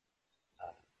time.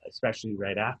 Especially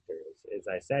right after, as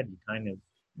I said,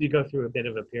 you go through a bit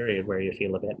of a period where you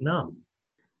feel a bit numb.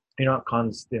 You're not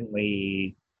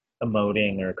constantly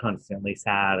emoting or constantly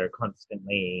sad or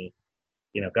constantly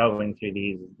going through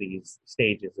these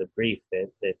stages of grief that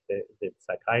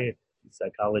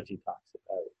psychology talks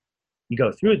about. You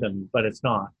go through them, but it's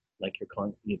not like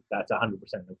that's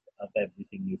 100% of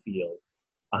everything you feel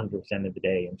 100% of the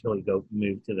day until you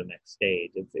move to the next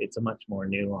stage. It's a much more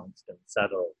nuanced and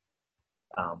subtle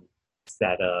um,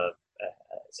 set of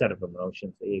set of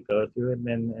emotions that you go through,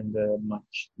 and a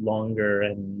much longer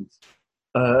and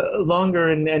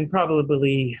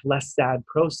probably less sad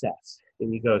process that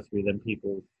you go through than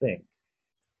people think.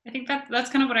 I think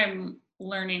that's kind of what I'm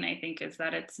learning, I think, is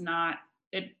that it's not,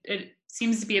 it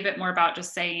seems to be a bit more about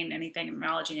just saying anything,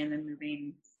 acknowledging, and then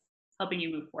helping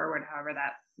you move forward, however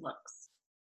that looks.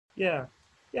 Yeah,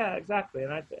 exactly.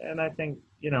 And I think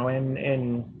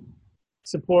in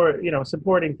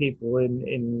supporting people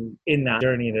in that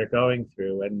journey they're going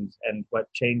through, and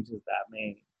what changes that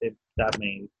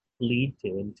may lead to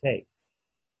and take.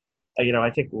 I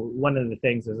think one of the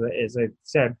things is, as I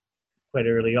said quite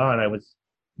early on, I was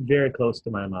very close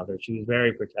to my mother. She was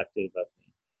very protective of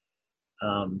me,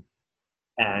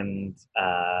 and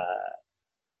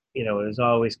was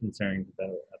always concerned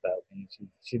about me.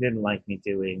 She didn't like me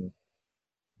doing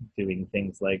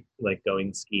things like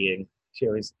going skiing. She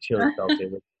always felt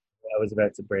I was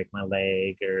about to break my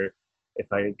leg, or if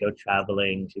I go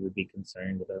traveling, she would be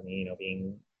concerned about me,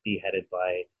 being beheaded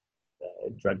by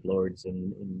drug lords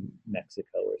in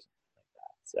Mexico or something like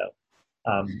that. So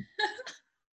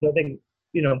I think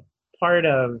part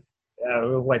of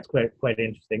what's quite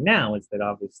interesting now is that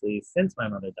obviously since my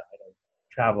mother died, I've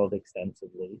traveled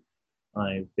extensively.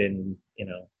 I've been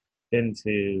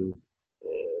to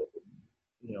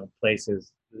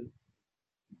places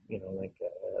like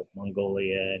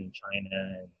Mongolia and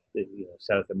China and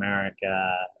South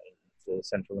America,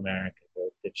 Central America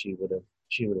that she would have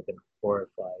been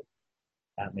horrified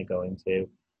at me going to.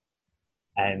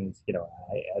 And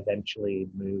I eventually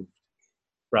moved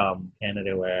from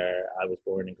Canada, where I was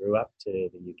born and grew up, to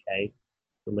the UK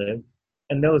to live.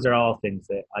 And those are all things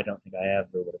that I don't think I ever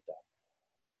would have done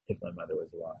if my mother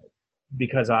was alive,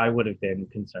 because I would have been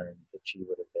concerned that she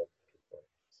would have been concerned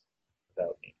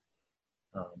about me.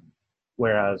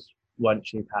 Whereas once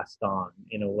she passed on,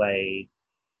 in a way,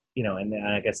 and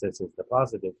I guess this is the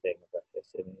positive thing about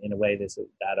this, in a way,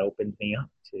 that opened me up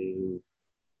to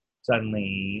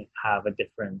suddenly have a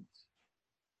different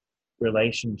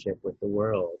relationship with the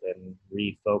world and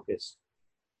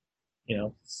you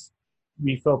know,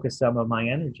 refocus some of my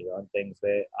energy on things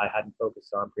that I hadn't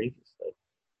focused on previously.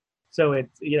 So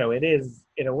it is,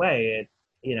 in a way,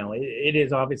 it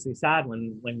is obviously sad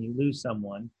when you lose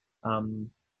someone.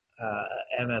 Um,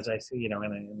 and as I see, and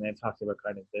I talked about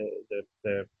kind of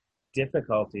the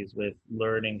difficulties with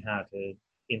learning how to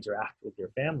interact with your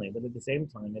family, but at the same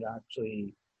time, it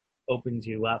actually opens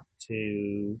you up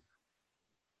to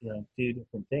do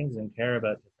different things and care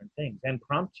about different things and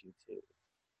prompt you to.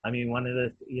 I mean, one of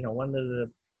the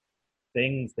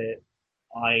things that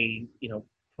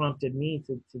prompted me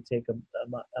to take a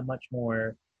much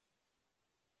more,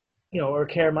 or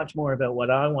care much more about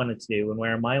what I wanted to do and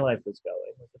where my life was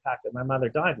going, was the fact that my mother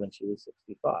died when she was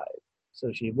 65.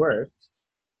 So she worked,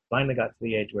 finally got to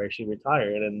the age where she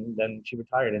retired, and then she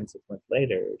retired, and 6 months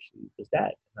later she was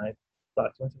dead. And I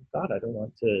thought to myself, God, I don't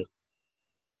want to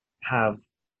have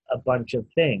a bunch of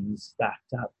things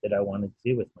stacked up that I wanted to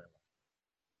do with my life.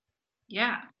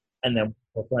 Yeah. And then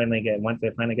once I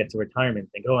finally get to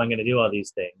retirement, think, oh, I'm going to do all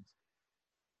these things,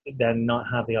 then not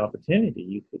have the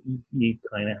opportunity. You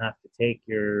kind of have to take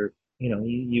you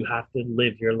have to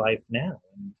live your life now.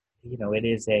 And it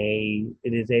is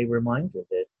a reminder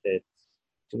that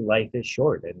life is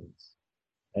short, and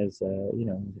as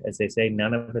they say,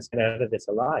 none of us get out of this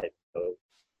alive. So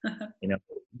You know,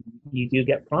 you do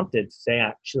get prompted to say,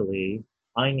 actually,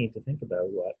 I need to think about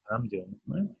what I'm doing with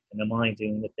my life. And am I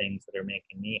doing the things that are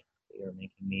making me happy or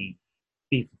making me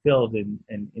be fulfilled in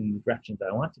the directions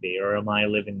I want to be? Or am I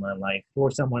living my life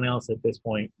for someone else at this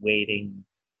point, waiting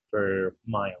for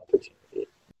my opportunity?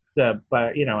 But,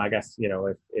 I guess,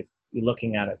 if you're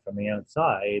looking at it from the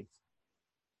outside,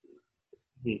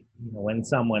 when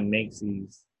someone makes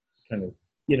these kind of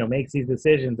makes these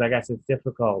decisions, I guess it's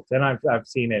difficult. And I've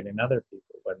seen it in other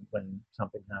people when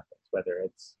something happens, whether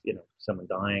it's someone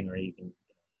dying or even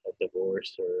a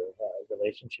divorce or a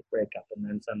relationship breakup, and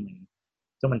then suddenly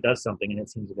someone does something and it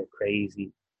seems a bit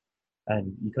crazy,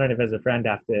 and you kind of as a friend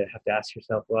have to ask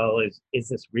yourself, well, is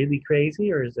this really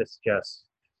crazy, or is this just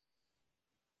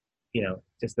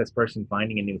this person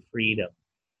finding a new freedom?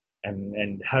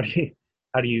 And how do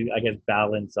you I guess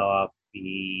balance off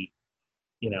the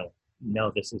you know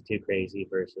no, this is too crazy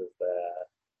versus the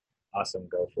awesome,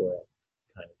 go for it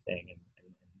kind of thing,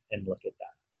 and look at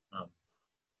that.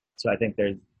 So I think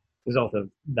there's also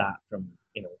that from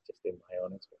just in my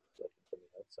own experience looking from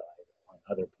the outside on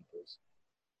other people's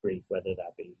grief, whether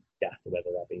that be death,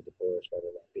 whether that be divorce,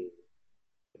 whether that be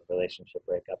relationship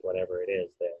breakup, whatever it is.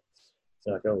 That it's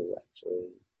like, oh, actually,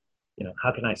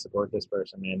 how can I support this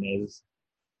person? And is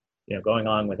going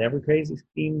on with every crazy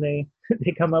scheme they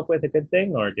they come up with a good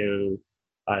thing, or do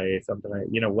I something like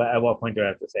at what point do I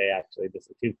have to say, actually, this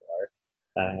is too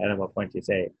far, and at what point do you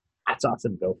say, that's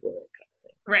awesome, go for it, kind of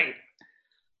thing. Right.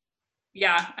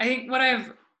 Yeah, I think what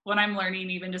I'm learning,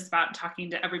 even just about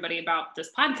talking to everybody about this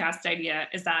podcast idea,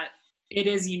 is that it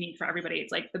is unique for everybody.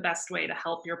 It's like the best way to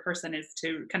help your person is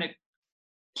to kind of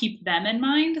keep them in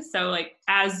mind. So like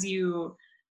as you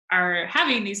are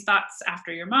having these thoughts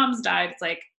after your mom's died, it's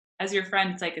like as your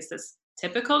friend, it's like, is this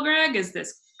typical Greg? Is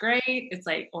this great? It's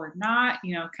like, or not,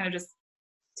 kind of just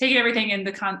taking everything in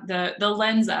the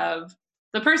lens of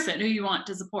the person who you want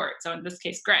to support. So in this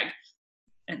case, Greg.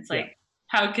 And it's like,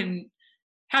 how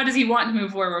does he want to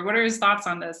move forward? What are his thoughts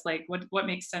on this? Like what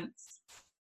makes sense?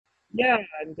 Yeah,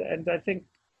 and I think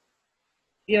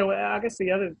I guess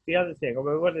the other thing,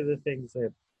 or one of the things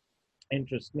that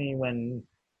interests me when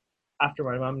after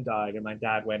my mom died and my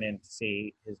dad went in to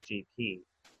see his GP,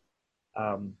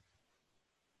 um,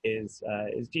 is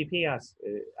his GP asked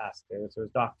so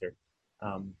his doctor.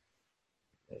 Um,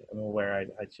 I'm aware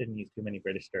I shouldn't use too many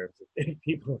British terms.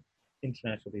 People,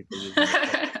 international people use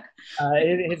it.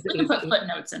 Put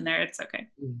footnotes in there. It's okay.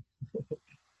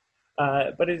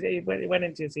 But he went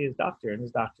in to see his doctor, and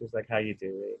his doctor's like, "How you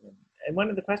doing?" And one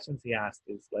of the questions he asked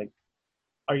is like,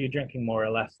 "Are you drinking more or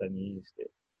less than you used to,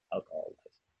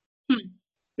 alcohol-wise?"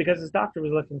 Because his doctor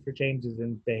was looking for changes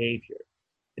in behavior.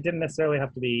 It didn't necessarily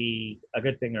have to be a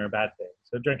good thing or a bad thing.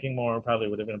 So drinking more probably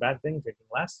would have been a bad thing. Drinking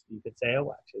less, you could say,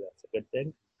 "Oh, actually, that's a good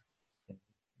thing. And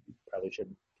you probably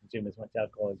shouldn't consume as much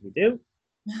alcohol as we do."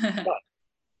 But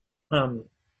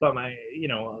but my,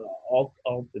 all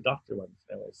the doctor wants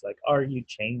to know is like, are you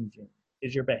changing?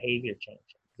 Is your behavior changing?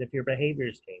 Because if your behavior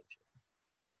is changing,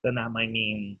 then that might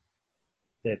mean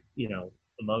that,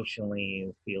 emotionally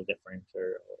you feel different,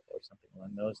 or something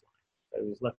along those lines. I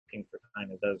was looking for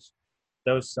kind of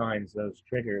those signs, those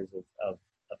triggers of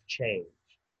change.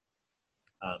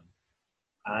 Um,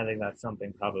 I think that's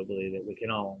something probably that we can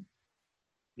all,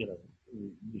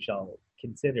 we shall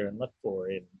consider and look for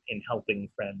in helping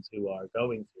friends who are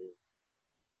going through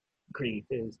grief.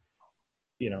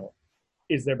 You know,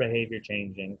 is their behavior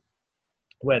changing?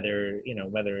 Whether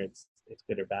it's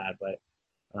good or bad, but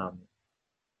um,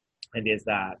 and is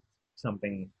that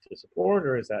something to support,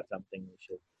 or is that something we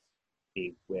should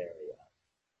be wary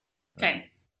of?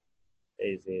 Okay.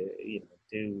 Is it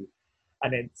do,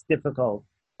 and it's difficult,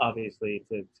 obviously,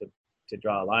 to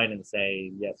draw a line and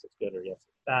say yes it's good or yes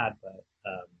it's bad, but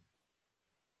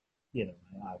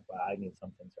I mean,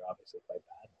 some things are obviously quite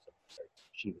bad. Some are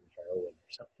shooting heroin or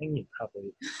something. You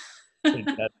probably think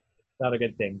that's not a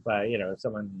good thing, but if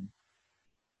someone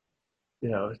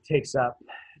takes up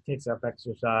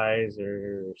exercise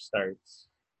or starts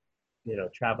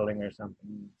traveling or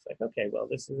something, it's like, okay, well,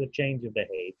 this is a change of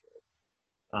behavior.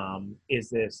 Is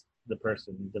this the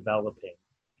person developing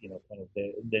kind of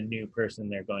the new person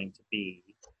they're going to be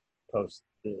post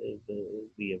the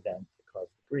event that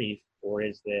caused the grief, or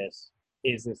is this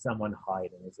someone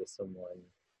hiding? Is this someone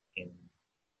in,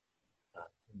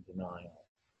 in denial?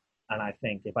 And I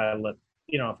think if I look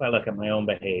at my own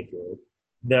behavior,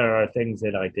 there are things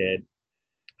that I did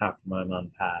after my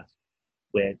mom passed,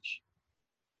 which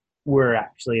were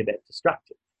actually a bit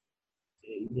destructive.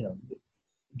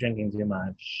 Drinking too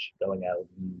much, going out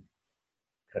and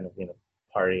kind of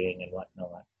partying and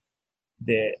whatnot.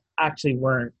 They actually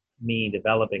weren't me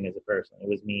developing as a person. It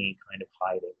was me kind of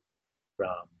hiding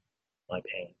from my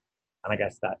pain. And I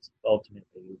guess that's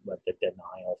ultimately what the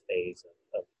denial phase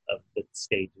of the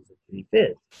stages of grief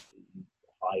is. You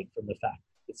hide from the fact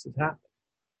that this has happened.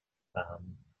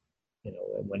 Um, and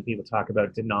when people talk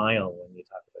about denial, when you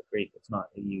talk about grief, it's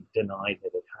not that you deny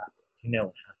that it happened. You know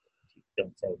it happened. You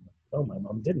don't say, "Oh, my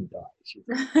mom didn't die." She's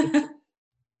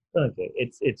okay.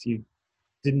 It's you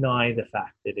deny the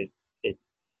fact that it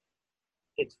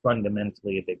it's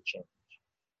fundamentally a big change,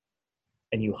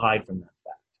 and you hide from that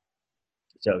fact.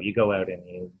 So you go out and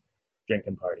you drink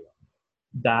and party.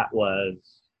 That was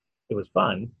it was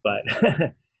fun, but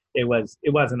it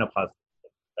wasn't a positive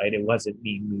thing, right? It wasn't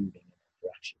me moving in that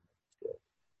direction.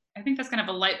 I think that's kind of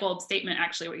a light bulb statement,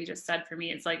 actually, what you just said for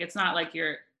me. It's like, it's not like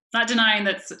you're not denying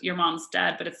that your mom's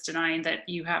dead, but it's denying that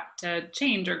you have to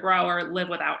change or grow or live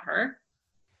without her.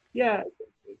 Yeah,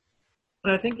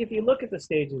 and I think if you look at the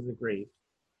stages of grief,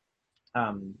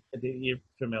 you're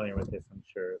familiar with this, I'm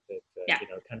sure, that Yeah.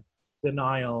 kind of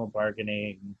denial,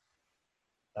 bargaining,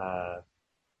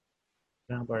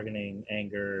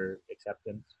 anger,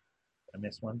 acceptance. I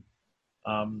missed one.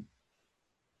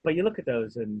 But you look at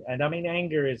those, and I mean,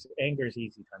 anger is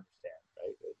easy to understand,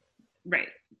 right? Right.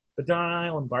 But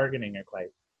denial and bargaining are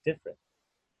quite different,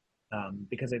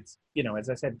 because it's, as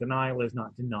I said, denial is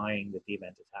not denying that the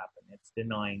event has happened. It's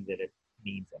denying that it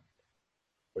means anything,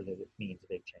 or that it means a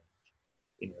big change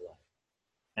in your life.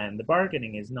 And the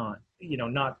bargaining is not,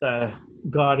 not the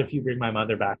God, if you bring my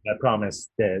mother back, I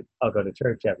promise that I'll go to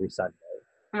church every Sunday.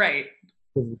 Right.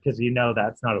 Because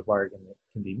that's not a bargain that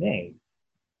can be made.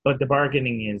 But the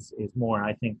bargaining is more,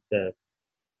 I think, the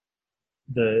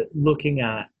looking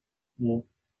at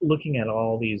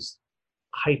all these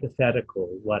hypothetical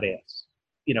what ifs.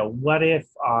 What if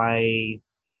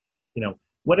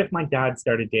what if my dad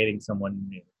started dating someone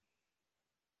new,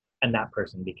 and that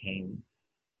person became,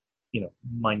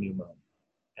 my new mom,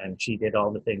 and she did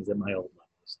all the things that my old mom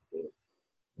used to do?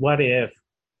 What if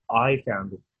I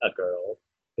found a girl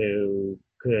who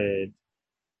could,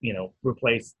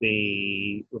 replace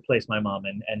my mom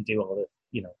and do all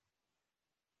the,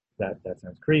 that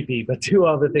sounds creepy, but do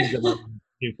all the things that my mom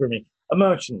do for me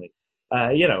emotionally,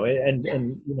 and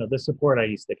the support I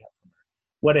used to get from her.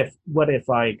 What if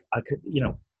I could,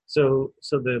 so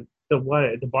the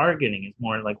bargaining is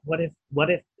more like, what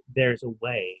if there's a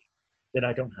way that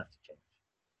I don't have to change?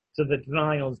 So the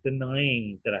denial is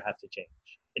denying that I have to change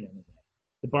in any way.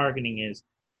 The bargaining is,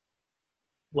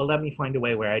 well, let me find a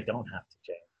way where I don't have to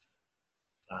change.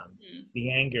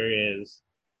 The anger is,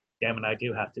 damn it, I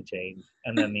do have to change.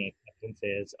 And then the acceptance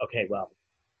is, okay, well,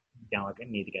 now I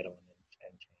need to get on and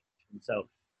change. And so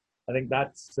I think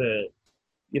that's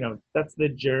that's the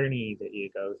journey that you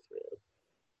go through.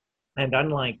 And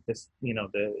unlike this,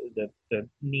 the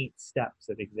neat steps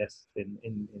that exist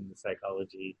in the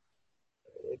psychology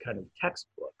kind of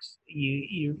textbooks,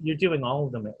 you're doing all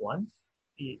of them at once.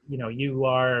 You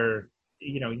are,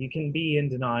 you can be in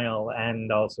denial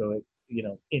and also,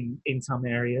 in some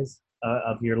areas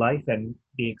of your life, and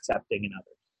be accepting in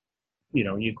others.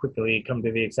 You quickly come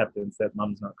to the acceptance that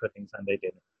mom's not cooking Sunday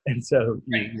dinner, and so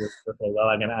you're okay, well,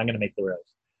 I'm gonna make the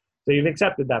roast. So you've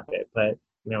accepted that bit, but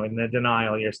in the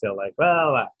denial, you're still like,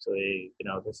 well, actually,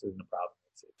 this isn't a problem.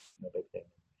 It's no big thing.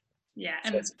 Yeah,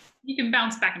 and so, you can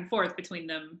bounce back and forth between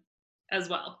them as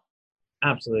well.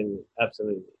 Absolutely,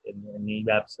 and you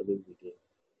absolutely do.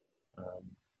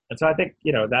 And so I think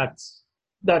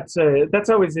that's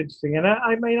always interesting. And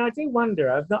I mean, I do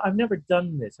wonder. I've never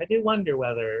done this. I do wonder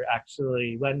whether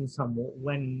actually when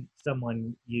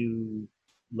someone you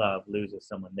love loses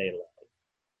someone they love,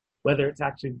 whether it's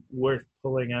actually worth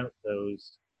pulling out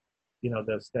those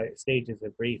stages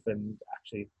of grief, and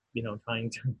actually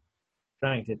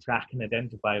trying to track and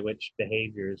identify which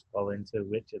behaviors fall into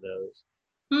which of those,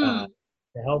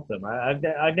 to help them. I've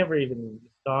never even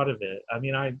thought of it. I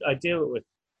mean, I do it with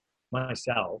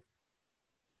myself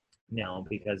now,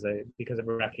 because I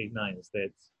recognize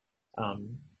that,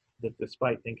 that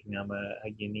despite thinking I'm a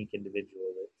unique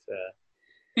individual,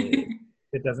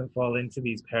 that doesn't fall into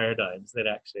these paradigms, that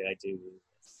actually I do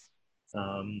this.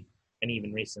 And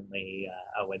even recently,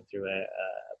 I went through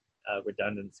a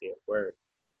redundancy at work,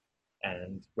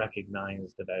 and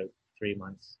recognized about 3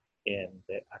 months in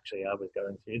that actually I was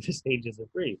going through the stages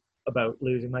of grief about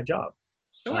losing my job.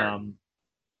 Sure.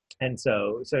 And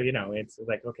so it's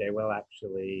like, okay, well,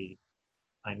 actually,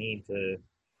 I need to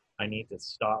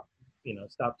stop,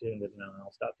 stop doing the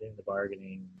denial, stop doing the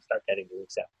bargaining, start getting to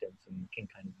acceptance, and can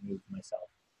kind of move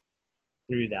myself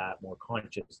through that more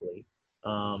consciously.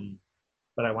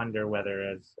 But I wonder whether,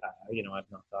 as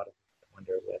I've not thought of it, I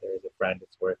wonder whether as a friend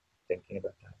it's worth thinking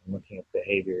about that and looking at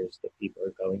behaviors that people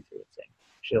are going through and saying,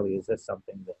 actually, is this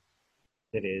something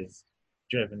that is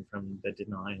driven from the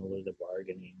denial or the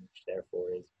bargaining, which therefore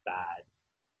is bad?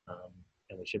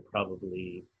 And we should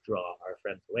probably draw our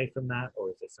friends away from that, or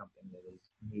is it something that is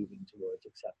moving towards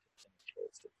acceptance and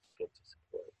it's good to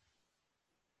support?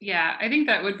 Yeah, I think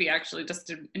that would be actually just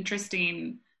an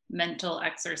interesting mental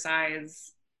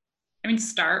exercise. I mean,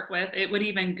 start with it would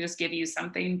even just give you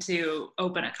something to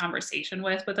open a conversation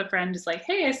with a friend. Is like,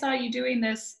 hey, I saw you doing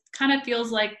this. Kind of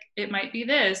feels like it might be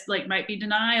this, like might be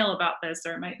denial about this,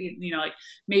 or it might be, like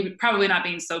maybe probably not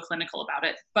being so clinical about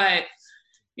it, but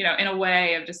in a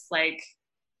way of just like,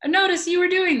 I noticed you were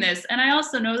doing this, and I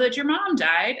also know that your mom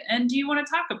died, and do you want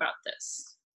to talk about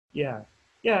this? Yeah,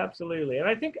 yeah, absolutely. And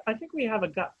I think we have a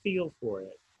gut feel for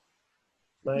it.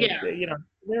 Like, Yeah,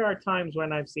 there are times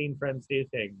when I've seen friends do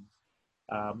things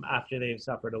after they've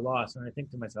suffered a loss, and I think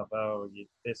to myself, "Oh,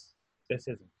 this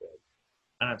isn't good."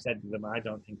 And I've said to them, I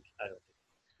don't think it's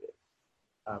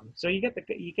good." So you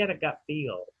get a gut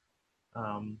feel,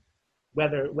 um,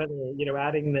 whether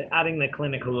adding the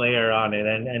clinical layer on it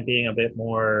and being a bit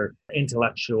more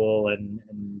intellectual and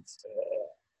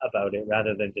about it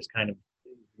rather than just kind of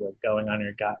going on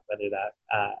your gut, whether that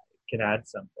can add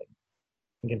something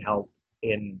and can help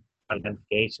in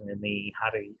identification and the how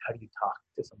do you talk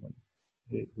to someone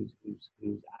who's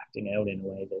acting out in a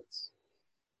way that's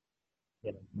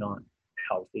not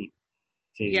healthy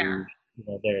yeah.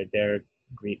 to their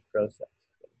grief process.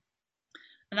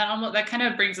 And that kind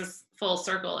of brings us full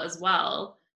circle as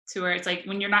well to where it's like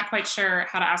when you're not quite sure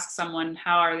how to ask someone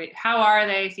how are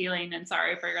they feeling and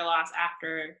sorry for your loss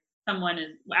after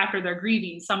they're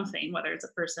grieving something, whether it's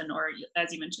a person or,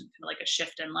 as you mentioned, kind of like a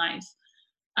shift in life.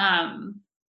 um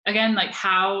Again, like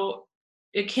how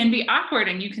it can be awkward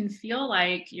and you can feel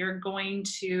like you're going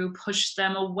to push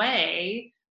them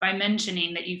away by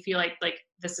mentioning that you feel like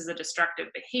this is a destructive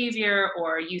behavior,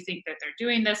 or you think that they're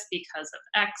doing this because of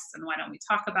X, and why don't we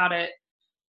talk about it?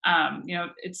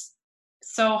 It's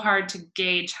so hard to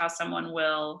gauge how someone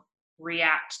will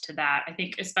react to that. I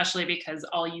think especially because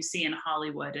all you see in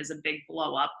Hollywood is a big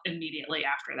blow up immediately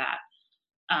after that.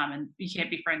 And you can't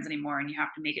be friends anymore, and you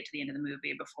have to make it to the end of the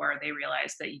movie before they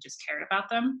realize that you just cared about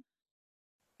them.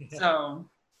 Yeah. So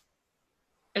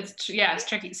it's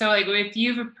tricky. So like if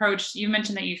you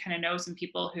mentioned that you kind of know some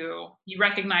people who you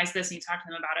recognize this and you talk to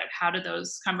them about it. How did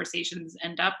those conversations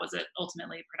end up? Was it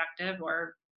ultimately productive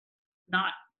or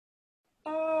not?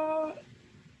 Uh,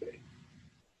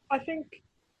 I think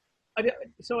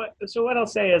so. What I'll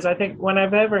say is, I think when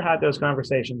I've ever had those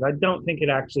conversations, I don't think it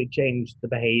actually changed the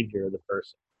behavior of the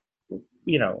person.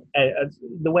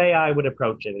 The way I would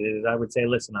approach it is, I would say,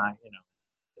 listen,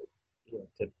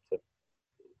 to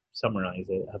summarize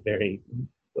a very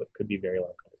what could be very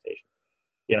long conversation.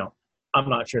 You know, I'm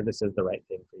not sure this is the right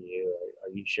thing for you. Are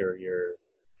you sure you're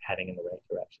heading in the right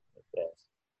direction with this?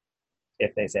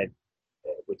 If they said,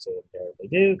 which they invariably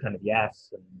do, kind of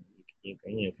yes, and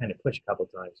you kind of push a couple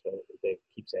of times, but they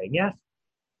keep saying yes.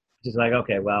 Just like,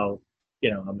 okay, well,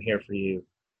 I'm here for you.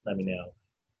 Let me know.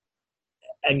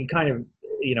 And you kind of,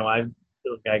 I've,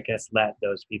 I guess, let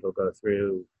those people go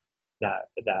through that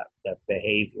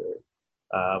behavior,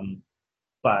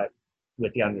 but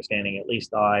with the understanding, at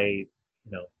least I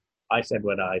said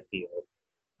what I feel,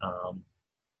 um,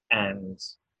 and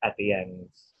at the end,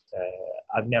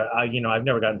 I've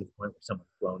never gotten to the point where someone's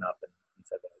blown up and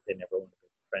said that they never want to be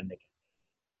a friend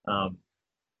again.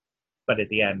 But at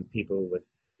the end, people would,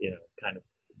 kind of,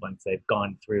 once they've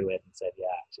gone through it and said, yeah,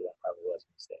 actually, that probably was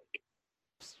a mistake.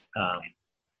 Um,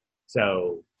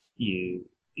 so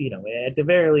at the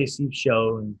very least, you've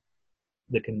shown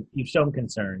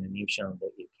concern and you've shown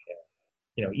that you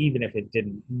care. Even if it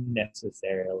didn't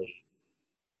necessarily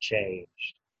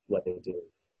change what they do.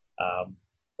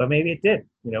 But maybe it did.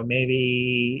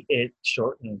 Maybe it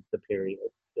shortened the period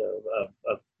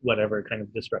of whatever kind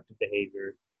of destructive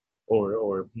behavior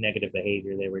or negative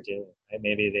behavior they were doing. And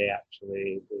maybe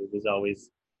it was always,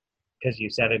 because you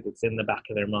said it, it's in the back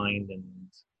of their mind, and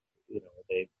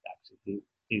they actually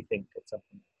do think that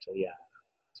something actually, yeah,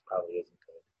 this probably isn't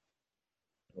good.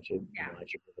 I should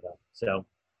give it up. So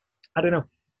I don't know.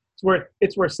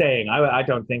 It's worth saying. I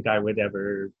don't think I would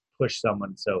ever push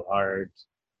someone so hard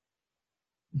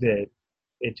that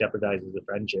it jeopardizes the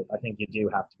friendship. I think you do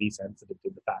have to be sensitive to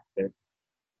the fact that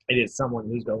it is someone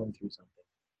who's going through something,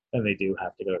 and they do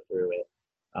have to go through it.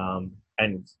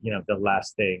 And the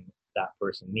last thing that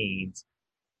person needs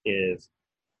is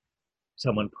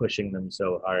someone pushing them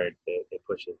so hard that it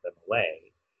pushes them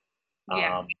away.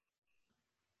 Yeah.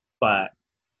 But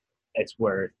I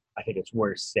think it's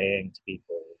worth saying to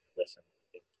people, listen,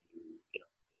 I think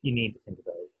you need to think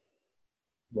about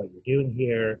what you're doing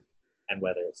here and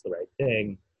whether it's the right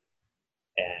thing.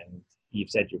 And you've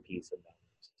said your piece, and then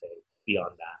say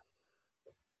beyond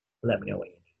that, let me know what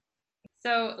you need.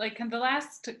 So, like, the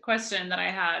last question that I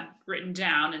had written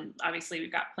down, and obviously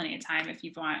we've got plenty of time if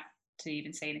you want to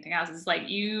even say anything else, is like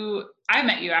I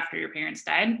met you after your parents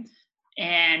died.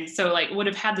 And so, like, would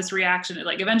have had this reaction.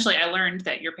 Like, eventually I learned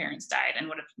that your parents died and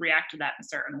would have reacted that in a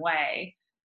certain way.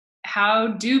 How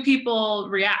do people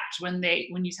react when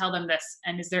you tell them this?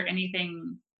 And is there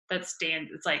anything that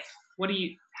stands? It's like,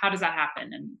 how does that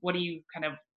happen? And what do you kind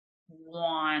of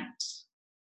want?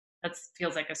 That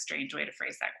feels like a strange way to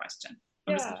phrase that question.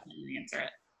 I'm just going Yeah, to answer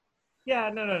it. yeah,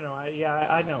 no.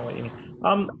 I know what you mean.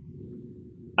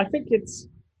 I think it's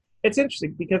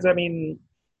interesting because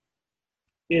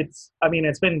it's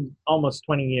been almost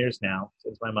 20 years now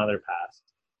since my mother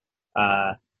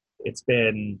passed. It's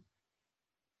been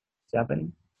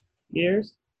 7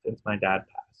 years since my dad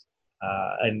passed,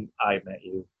 and I met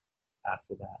you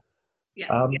after that. Yeah.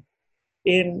 Um,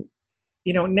 in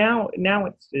now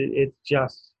it's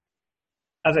just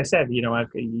as I said,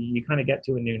 you kind of get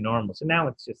to a new normal. So now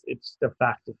it's the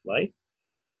fact of life,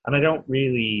 and I don't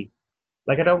grieve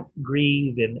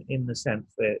in the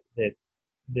sense that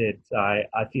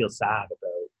I feel sad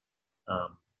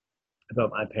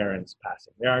about my parents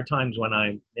passing. There are times when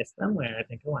I miss them where I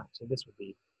think, oh, actually, this would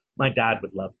be my dad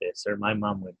would love this, or my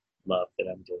mom would love that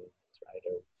I'm doing this, right?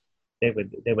 Or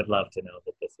they would love to know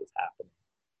that this is happening.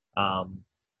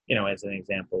 As an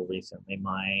example, recently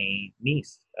my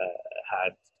niece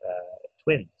had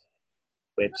twins,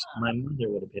 which my mother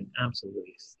would have been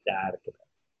absolutely ecstatic about,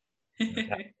 to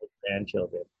have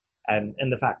grandchildren, and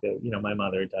the fact that my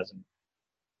mother doesn't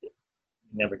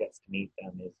never gets to meet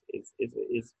them is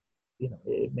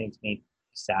it makes me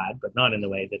sad, but not in the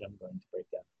way that I'm going to break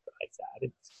down and cry sad.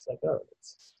 It's just like, oh,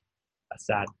 it's a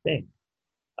sad thing.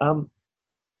 Um,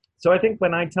 so I think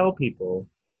when I tell people,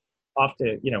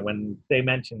 often, when they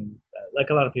mention, like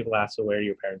a lot of people ask, so where do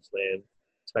your parents live?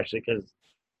 Especially because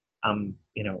I'm,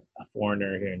 a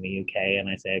foreigner here in the UK, and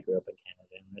I say I grew up in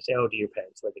Canada, and they say, oh, do your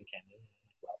parents live in Canada?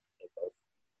 Well, they both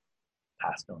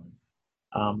passed on.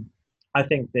 I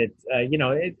think that,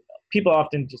 people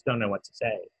often just don't know what to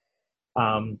say.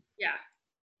 Yeah.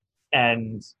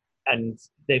 And and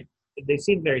they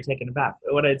seem very taken aback.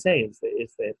 What I'd say is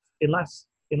that unless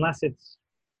it's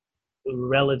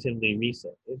relatively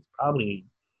recent, it's probably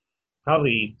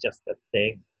just a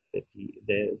thing that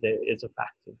is a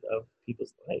fact of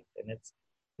people's life, and it's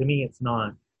to me it's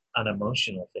not an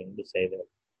emotional thing to say that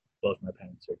both my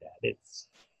parents are dead. It's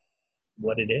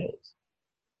what it is.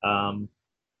 Um,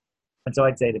 and so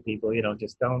I'd say to people,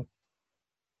 just don't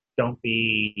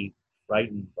be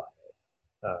frightened by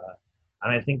it.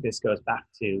 And I think this goes back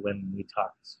to when we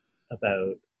talked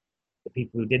about the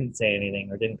people who didn't say anything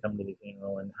or didn't come to the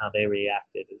funeral and how they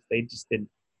reacted. Is they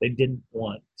didn't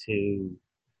want to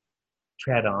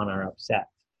tread on or upset,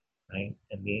 right?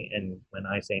 And when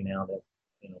I say now that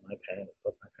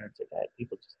both my parents are dead,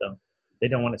 people just don't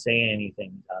want to say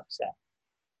anything to upset.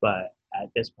 But at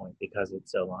this point, because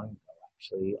it's so long ago,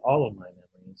 actually, all of my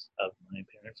memories of my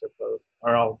parents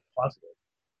are all positive.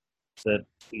 The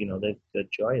the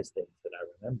joyous things that I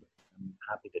remember. I'm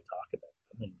happy to talk about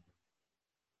them and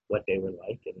what they were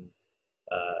like, and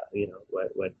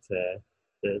what the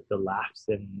laughs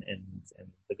and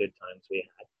the good times we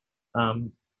had.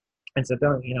 And so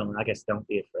I guess don't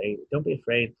be afraid. Don't be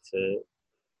afraid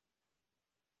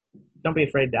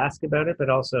to ask about it, but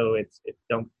also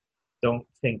don't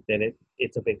think that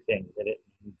it's a big thing, that it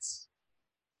needs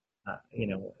uh, you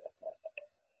know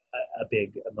a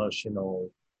big emotional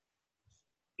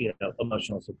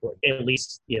support. At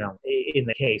least in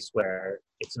the case where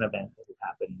it's an event that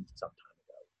happened some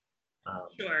time ago.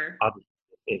 Sure. Obviously,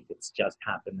 if it's just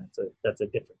happened, that's a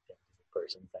different thing. The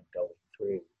person's then going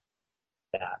through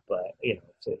that, but if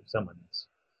someone is,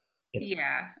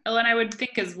 Yeah. Oh, and I would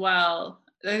think as well,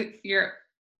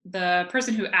 the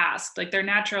person who asked, like, their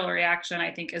natural reaction,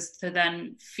 I think, is to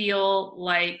then feel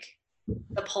like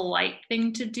the polite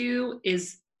thing to do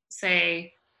is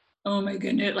say, oh my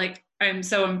goodness, like, I'm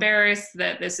so embarrassed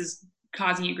that this is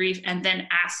causing you grief, and then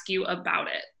ask you about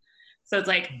it. So it's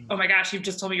like, oh my gosh, you've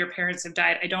just told me your parents have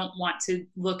died. I don't want to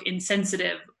look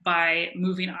insensitive by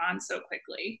moving on so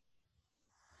quickly.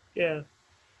 yeah.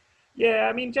 Yeah,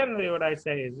 I mean, generally, what I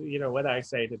say is, what I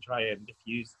say to try and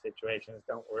diffuse situations.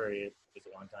 Don't worry, it was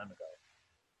a long time ago.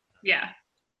 Yeah.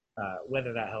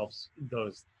 Whether that helps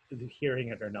those hearing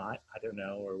it or not, I don't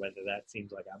know, or whether that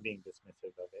seems like I'm being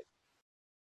dismissive of it.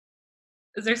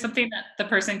 Is there something that the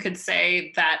person could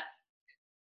say that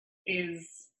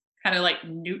is kind of like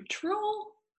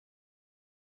neutral?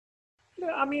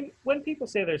 Yeah, I mean, when people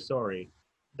say they're sorry,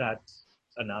 that's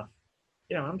enough.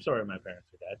 I'm sorry my parents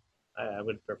are dead. I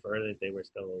would prefer that they were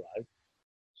still alive.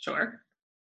 Sure.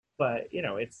 But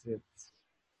it's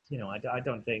I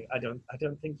don't think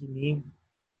you need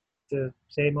to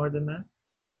say more than that.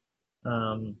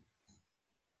 Um,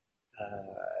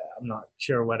 I'm not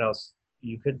sure what else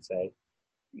you could say.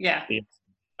 Yeah.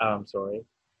 I'm sorry.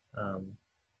 Um,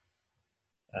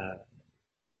 uh,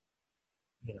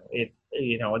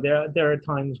 there are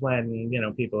times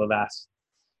when people have asked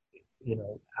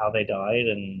how they died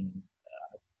and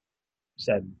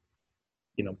said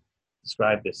you know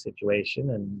describe this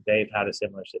situation, and they've had a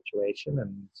similar situation,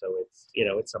 and so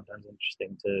it's sometimes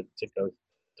interesting to go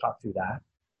talk through that,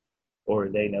 or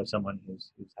they know someone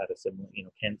who's had a similar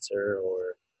cancer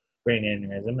or brain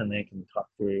aneurysm, and they can talk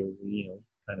through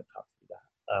kind of talk through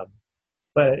that.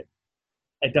 But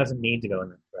it doesn't need to go in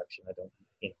that direction. I don't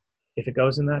if it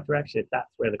goes in that direction, if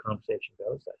that's where the conversation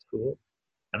goes, that's cool,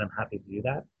 and I'm happy to do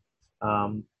that.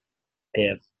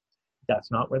 If that's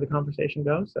not where the conversation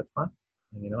goes, that's fine.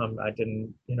 I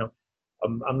didn't,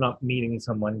 I'm not meeting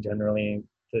someone generally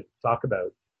to talk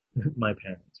about my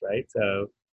parents, right?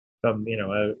 So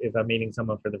if I'm meeting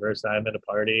someone for the first time at a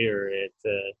party or at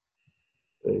the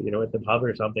pub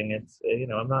or something, it's,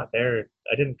 I'm not there.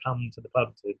 I didn't come to the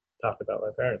pub to talk about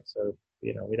my parents. So,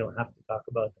 we don't have to talk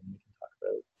about them. We can talk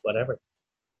about whatever.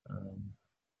 Um,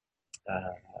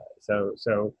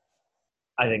 so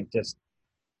I think just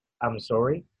I'm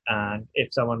sorry. And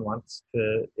if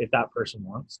that person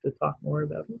wants to talk more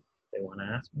about it, they want to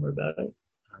ask more about it,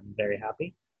 I'm very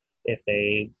happy. If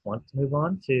they want to move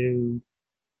on to,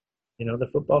 the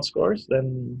football scores,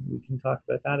 then we can talk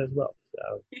about that as well.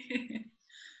 So,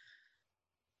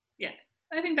 Yeah,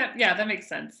 I think that makes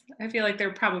sense. I feel like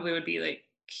there probably would be like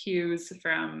cues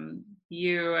from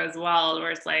you as well,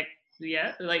 where it's like,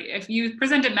 yeah, like if you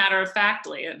present it matter of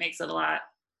factly, it makes it a lot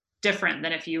different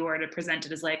than if you were to present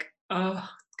it as like, oh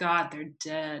God, they're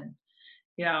dead.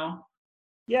 You know?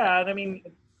 yeah, I mean,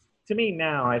 to me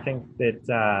now, I think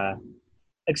that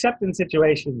except in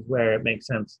situations where it makes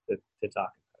sense to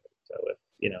talk about it. So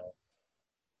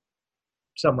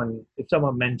if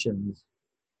someone mentions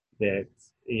that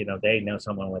they know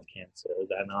someone with cancer,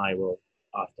 then I will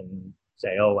often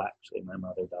say, "Oh, actually, my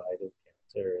mother died of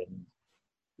cancer," and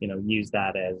use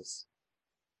that as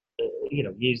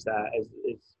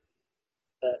as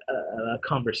a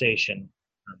conversation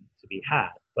to be had.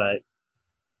 But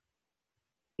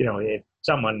if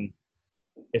someone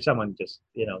just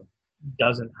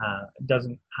doesn't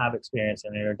have experience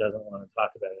in it or doesn't want to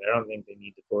talk about it, I don't think they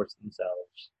need to force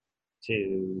themselves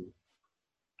to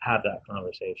have that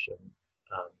conversation,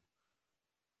 um,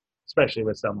 especially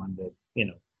with someone that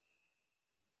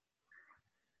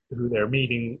who they're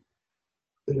meeting,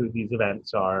 who these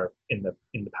events are in the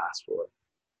past for.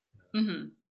 Mm-hmm.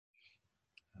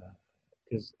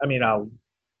 Because I'll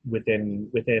within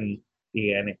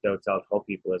the anecdotes I'll tell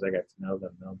people as I get to know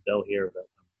them, they'll hear about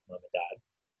mom and dad,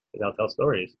 because I'll tell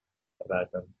stories about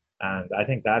them, and I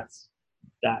think that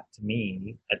to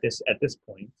me at this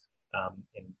point,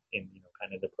 in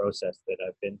kind of the process that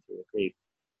I've been through with grief,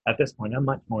 at this point I'm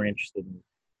much more interested in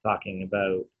talking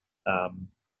about um,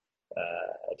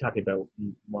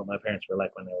 what my parents were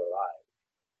like when they were alive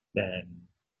than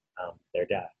their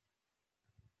dad.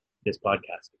 This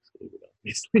podcast excluded,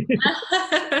 obviously.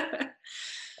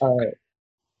 uh,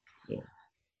 yeah.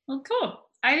 Well, cool.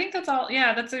 I think that's all.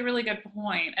 Yeah, that's a really good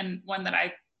point, and one that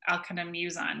I'll kind of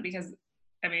muse on, because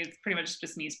I mean it's pretty much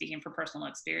just me speaking for personal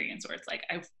experience, where it's like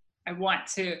I want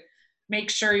to make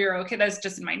sure you're okay. That's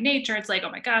just in my nature. It's like, oh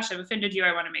my gosh, I've offended you.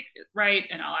 I want to make it right,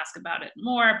 and I'll ask about it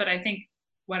more. But I think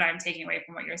what I'm taking away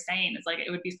from what you're saying is like it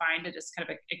would be fine to just kind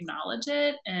of acknowledge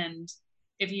it. And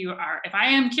if I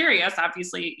am curious,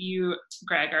 obviously you,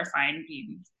 Greg, are fine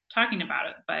being talking about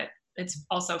it, but it's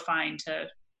also fine to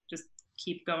just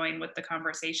keep going with the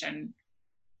conversation.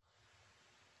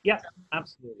 Yeah,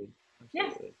 absolutely. Yeah,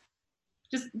 Absolutely.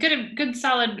 just good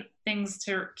solid things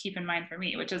to keep in mind for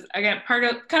me, which is again part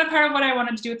of what I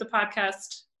wanted to do with the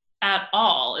podcast at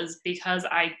all, is because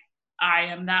I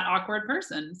am that awkward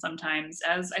person sometimes,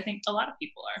 as I think a lot of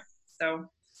people are. So,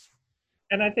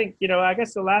 And I think, I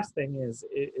guess the last thing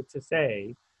to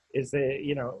say is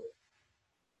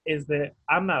that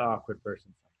I'm that awkward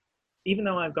person. Even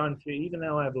though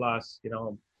I've lost,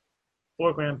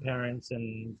 4 grandparents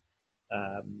and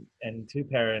 2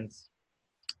 parents,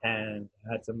 and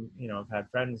had some, I've had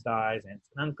friends die, aunts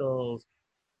and uncles,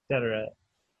 etc.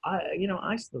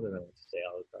 I still don't know what to say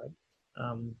all the time.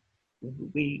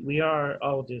 We are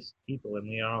all just people, and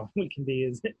we can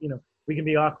be we can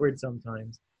be awkward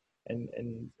sometimes, and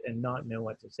not know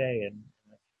what to say, and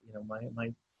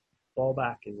my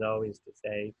fallback is always to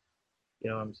say,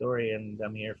 I'm sorry and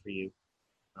I'm here for you.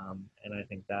 And I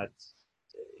think that's,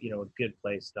 a good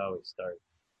place to always start.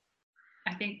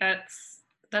 I think that's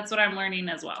what I'm learning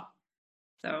as well.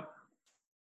 So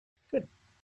good.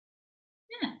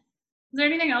 Yeah. Is there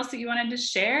anything else that you wanted to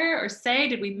share or say?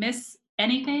 Did we miss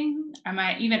anything? Am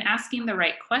I even asking the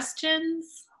right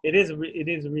questions? It is a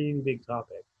really big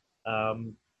topic.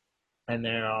 And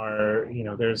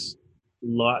there's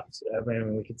lots. I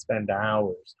mean, we could spend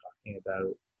hours talking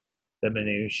about the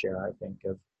minutiae, I think,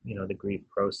 of, the grief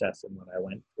process and what I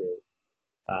went through,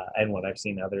 and what I've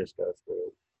seen others go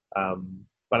through.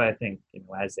 But I think,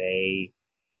 as a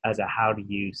how do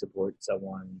you support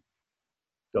someone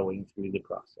going through the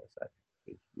process, I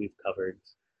think we've covered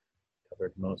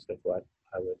most of what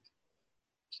I would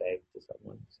say to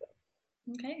someone. So.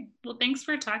 Okay. Well, thanks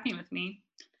for talking with me.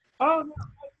 Oh, no,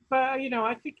 but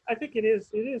I think it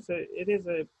is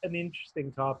an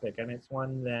interesting topic, and it's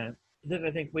one that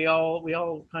I think we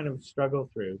all kind of struggle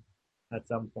through at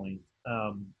some point.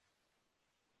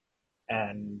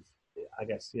 And I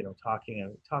guess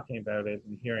talking about it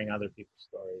and hearing other people's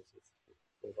stories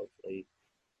will hopefully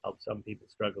help some people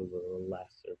struggle a little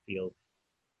less, or feel.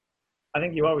 I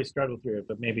think you always struggle through it,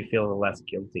 but maybe feel a little less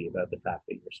guilty about the fact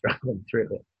that you're struggling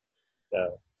through it.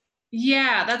 So.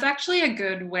 Yeah, that's actually a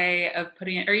good way of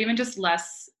putting it, or even just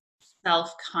less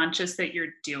self-conscious that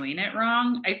you're doing it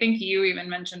wrong. I think you even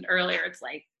mentioned earlier, it's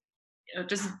like,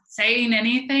 just saying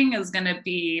anything is going to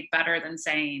be better than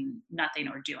saying nothing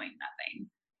or doing nothing,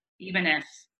 even if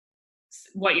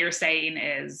what you're saying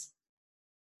is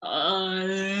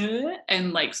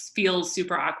and like feels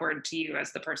super awkward to you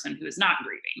as the person who is not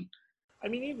grieving. I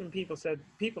mean, even people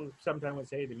sometimes would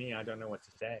say to me, I don't know what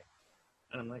to say.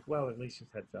 And I'm like, well, at least you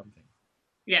said something.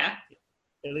 Yeah.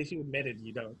 At least you admitted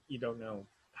you don't know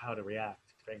how to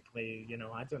react. Frankly, I don't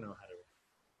know how to react.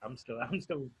 I'm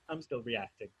still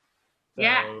reacting. So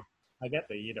yeah. I get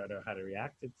that you don't know how to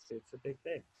react. It's a big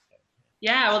thing. So.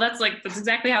 Yeah, well, that's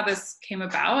exactly how this came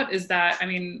about. Is that, I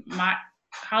mean,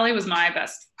 Holly is my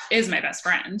best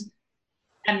friend.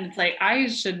 And it's like, I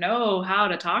should know how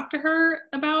to talk to her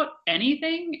about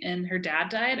anything. And her dad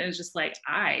died. And it's just like,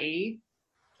 I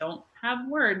don't have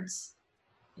words.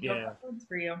 I don't have words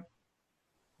for you.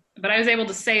 But I was able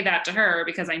to say that to her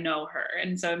because I know her.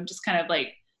 And so I'm just kind of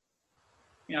like,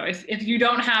 if you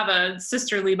don't have a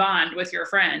sisterly bond with your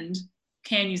friend,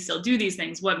 can you still do these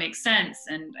things? What makes sense?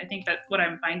 And I think that what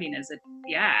I'm finding is that,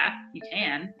 yeah, you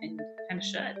can, and you kind of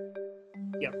should.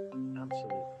 Yep,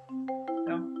 absolutely.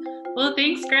 So, well,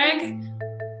 thanks, Greg.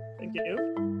 Thank you.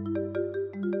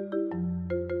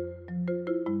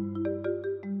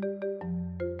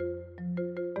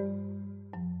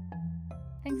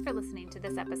 Thanks for listening to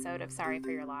this episode of Sorry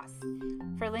for Your Loss.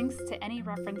 For links to any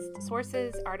referenced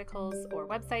sources, articles, or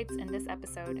websites in this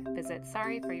episode, visit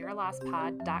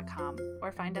sorryforyourlosspod.com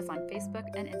or find us on Facebook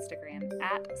and Instagram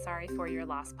at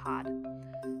sorryforyourlosspod.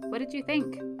 What did you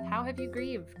think? How have you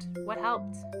grieved? What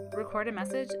helped? Record a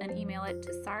message and email it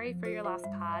to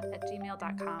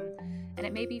sorryforyourlosspod@gmail.com, and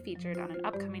it may be featured on an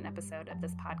upcoming episode of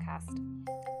this podcast.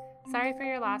 Sorry for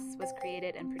Your Loss was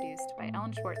created and produced by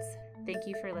Ellen Schwartz. Thank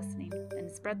you for listening, and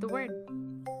spread the word.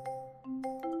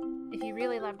 If you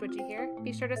really loved what you hear,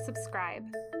 be sure to subscribe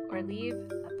or leave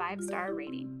a 5-star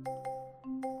rating.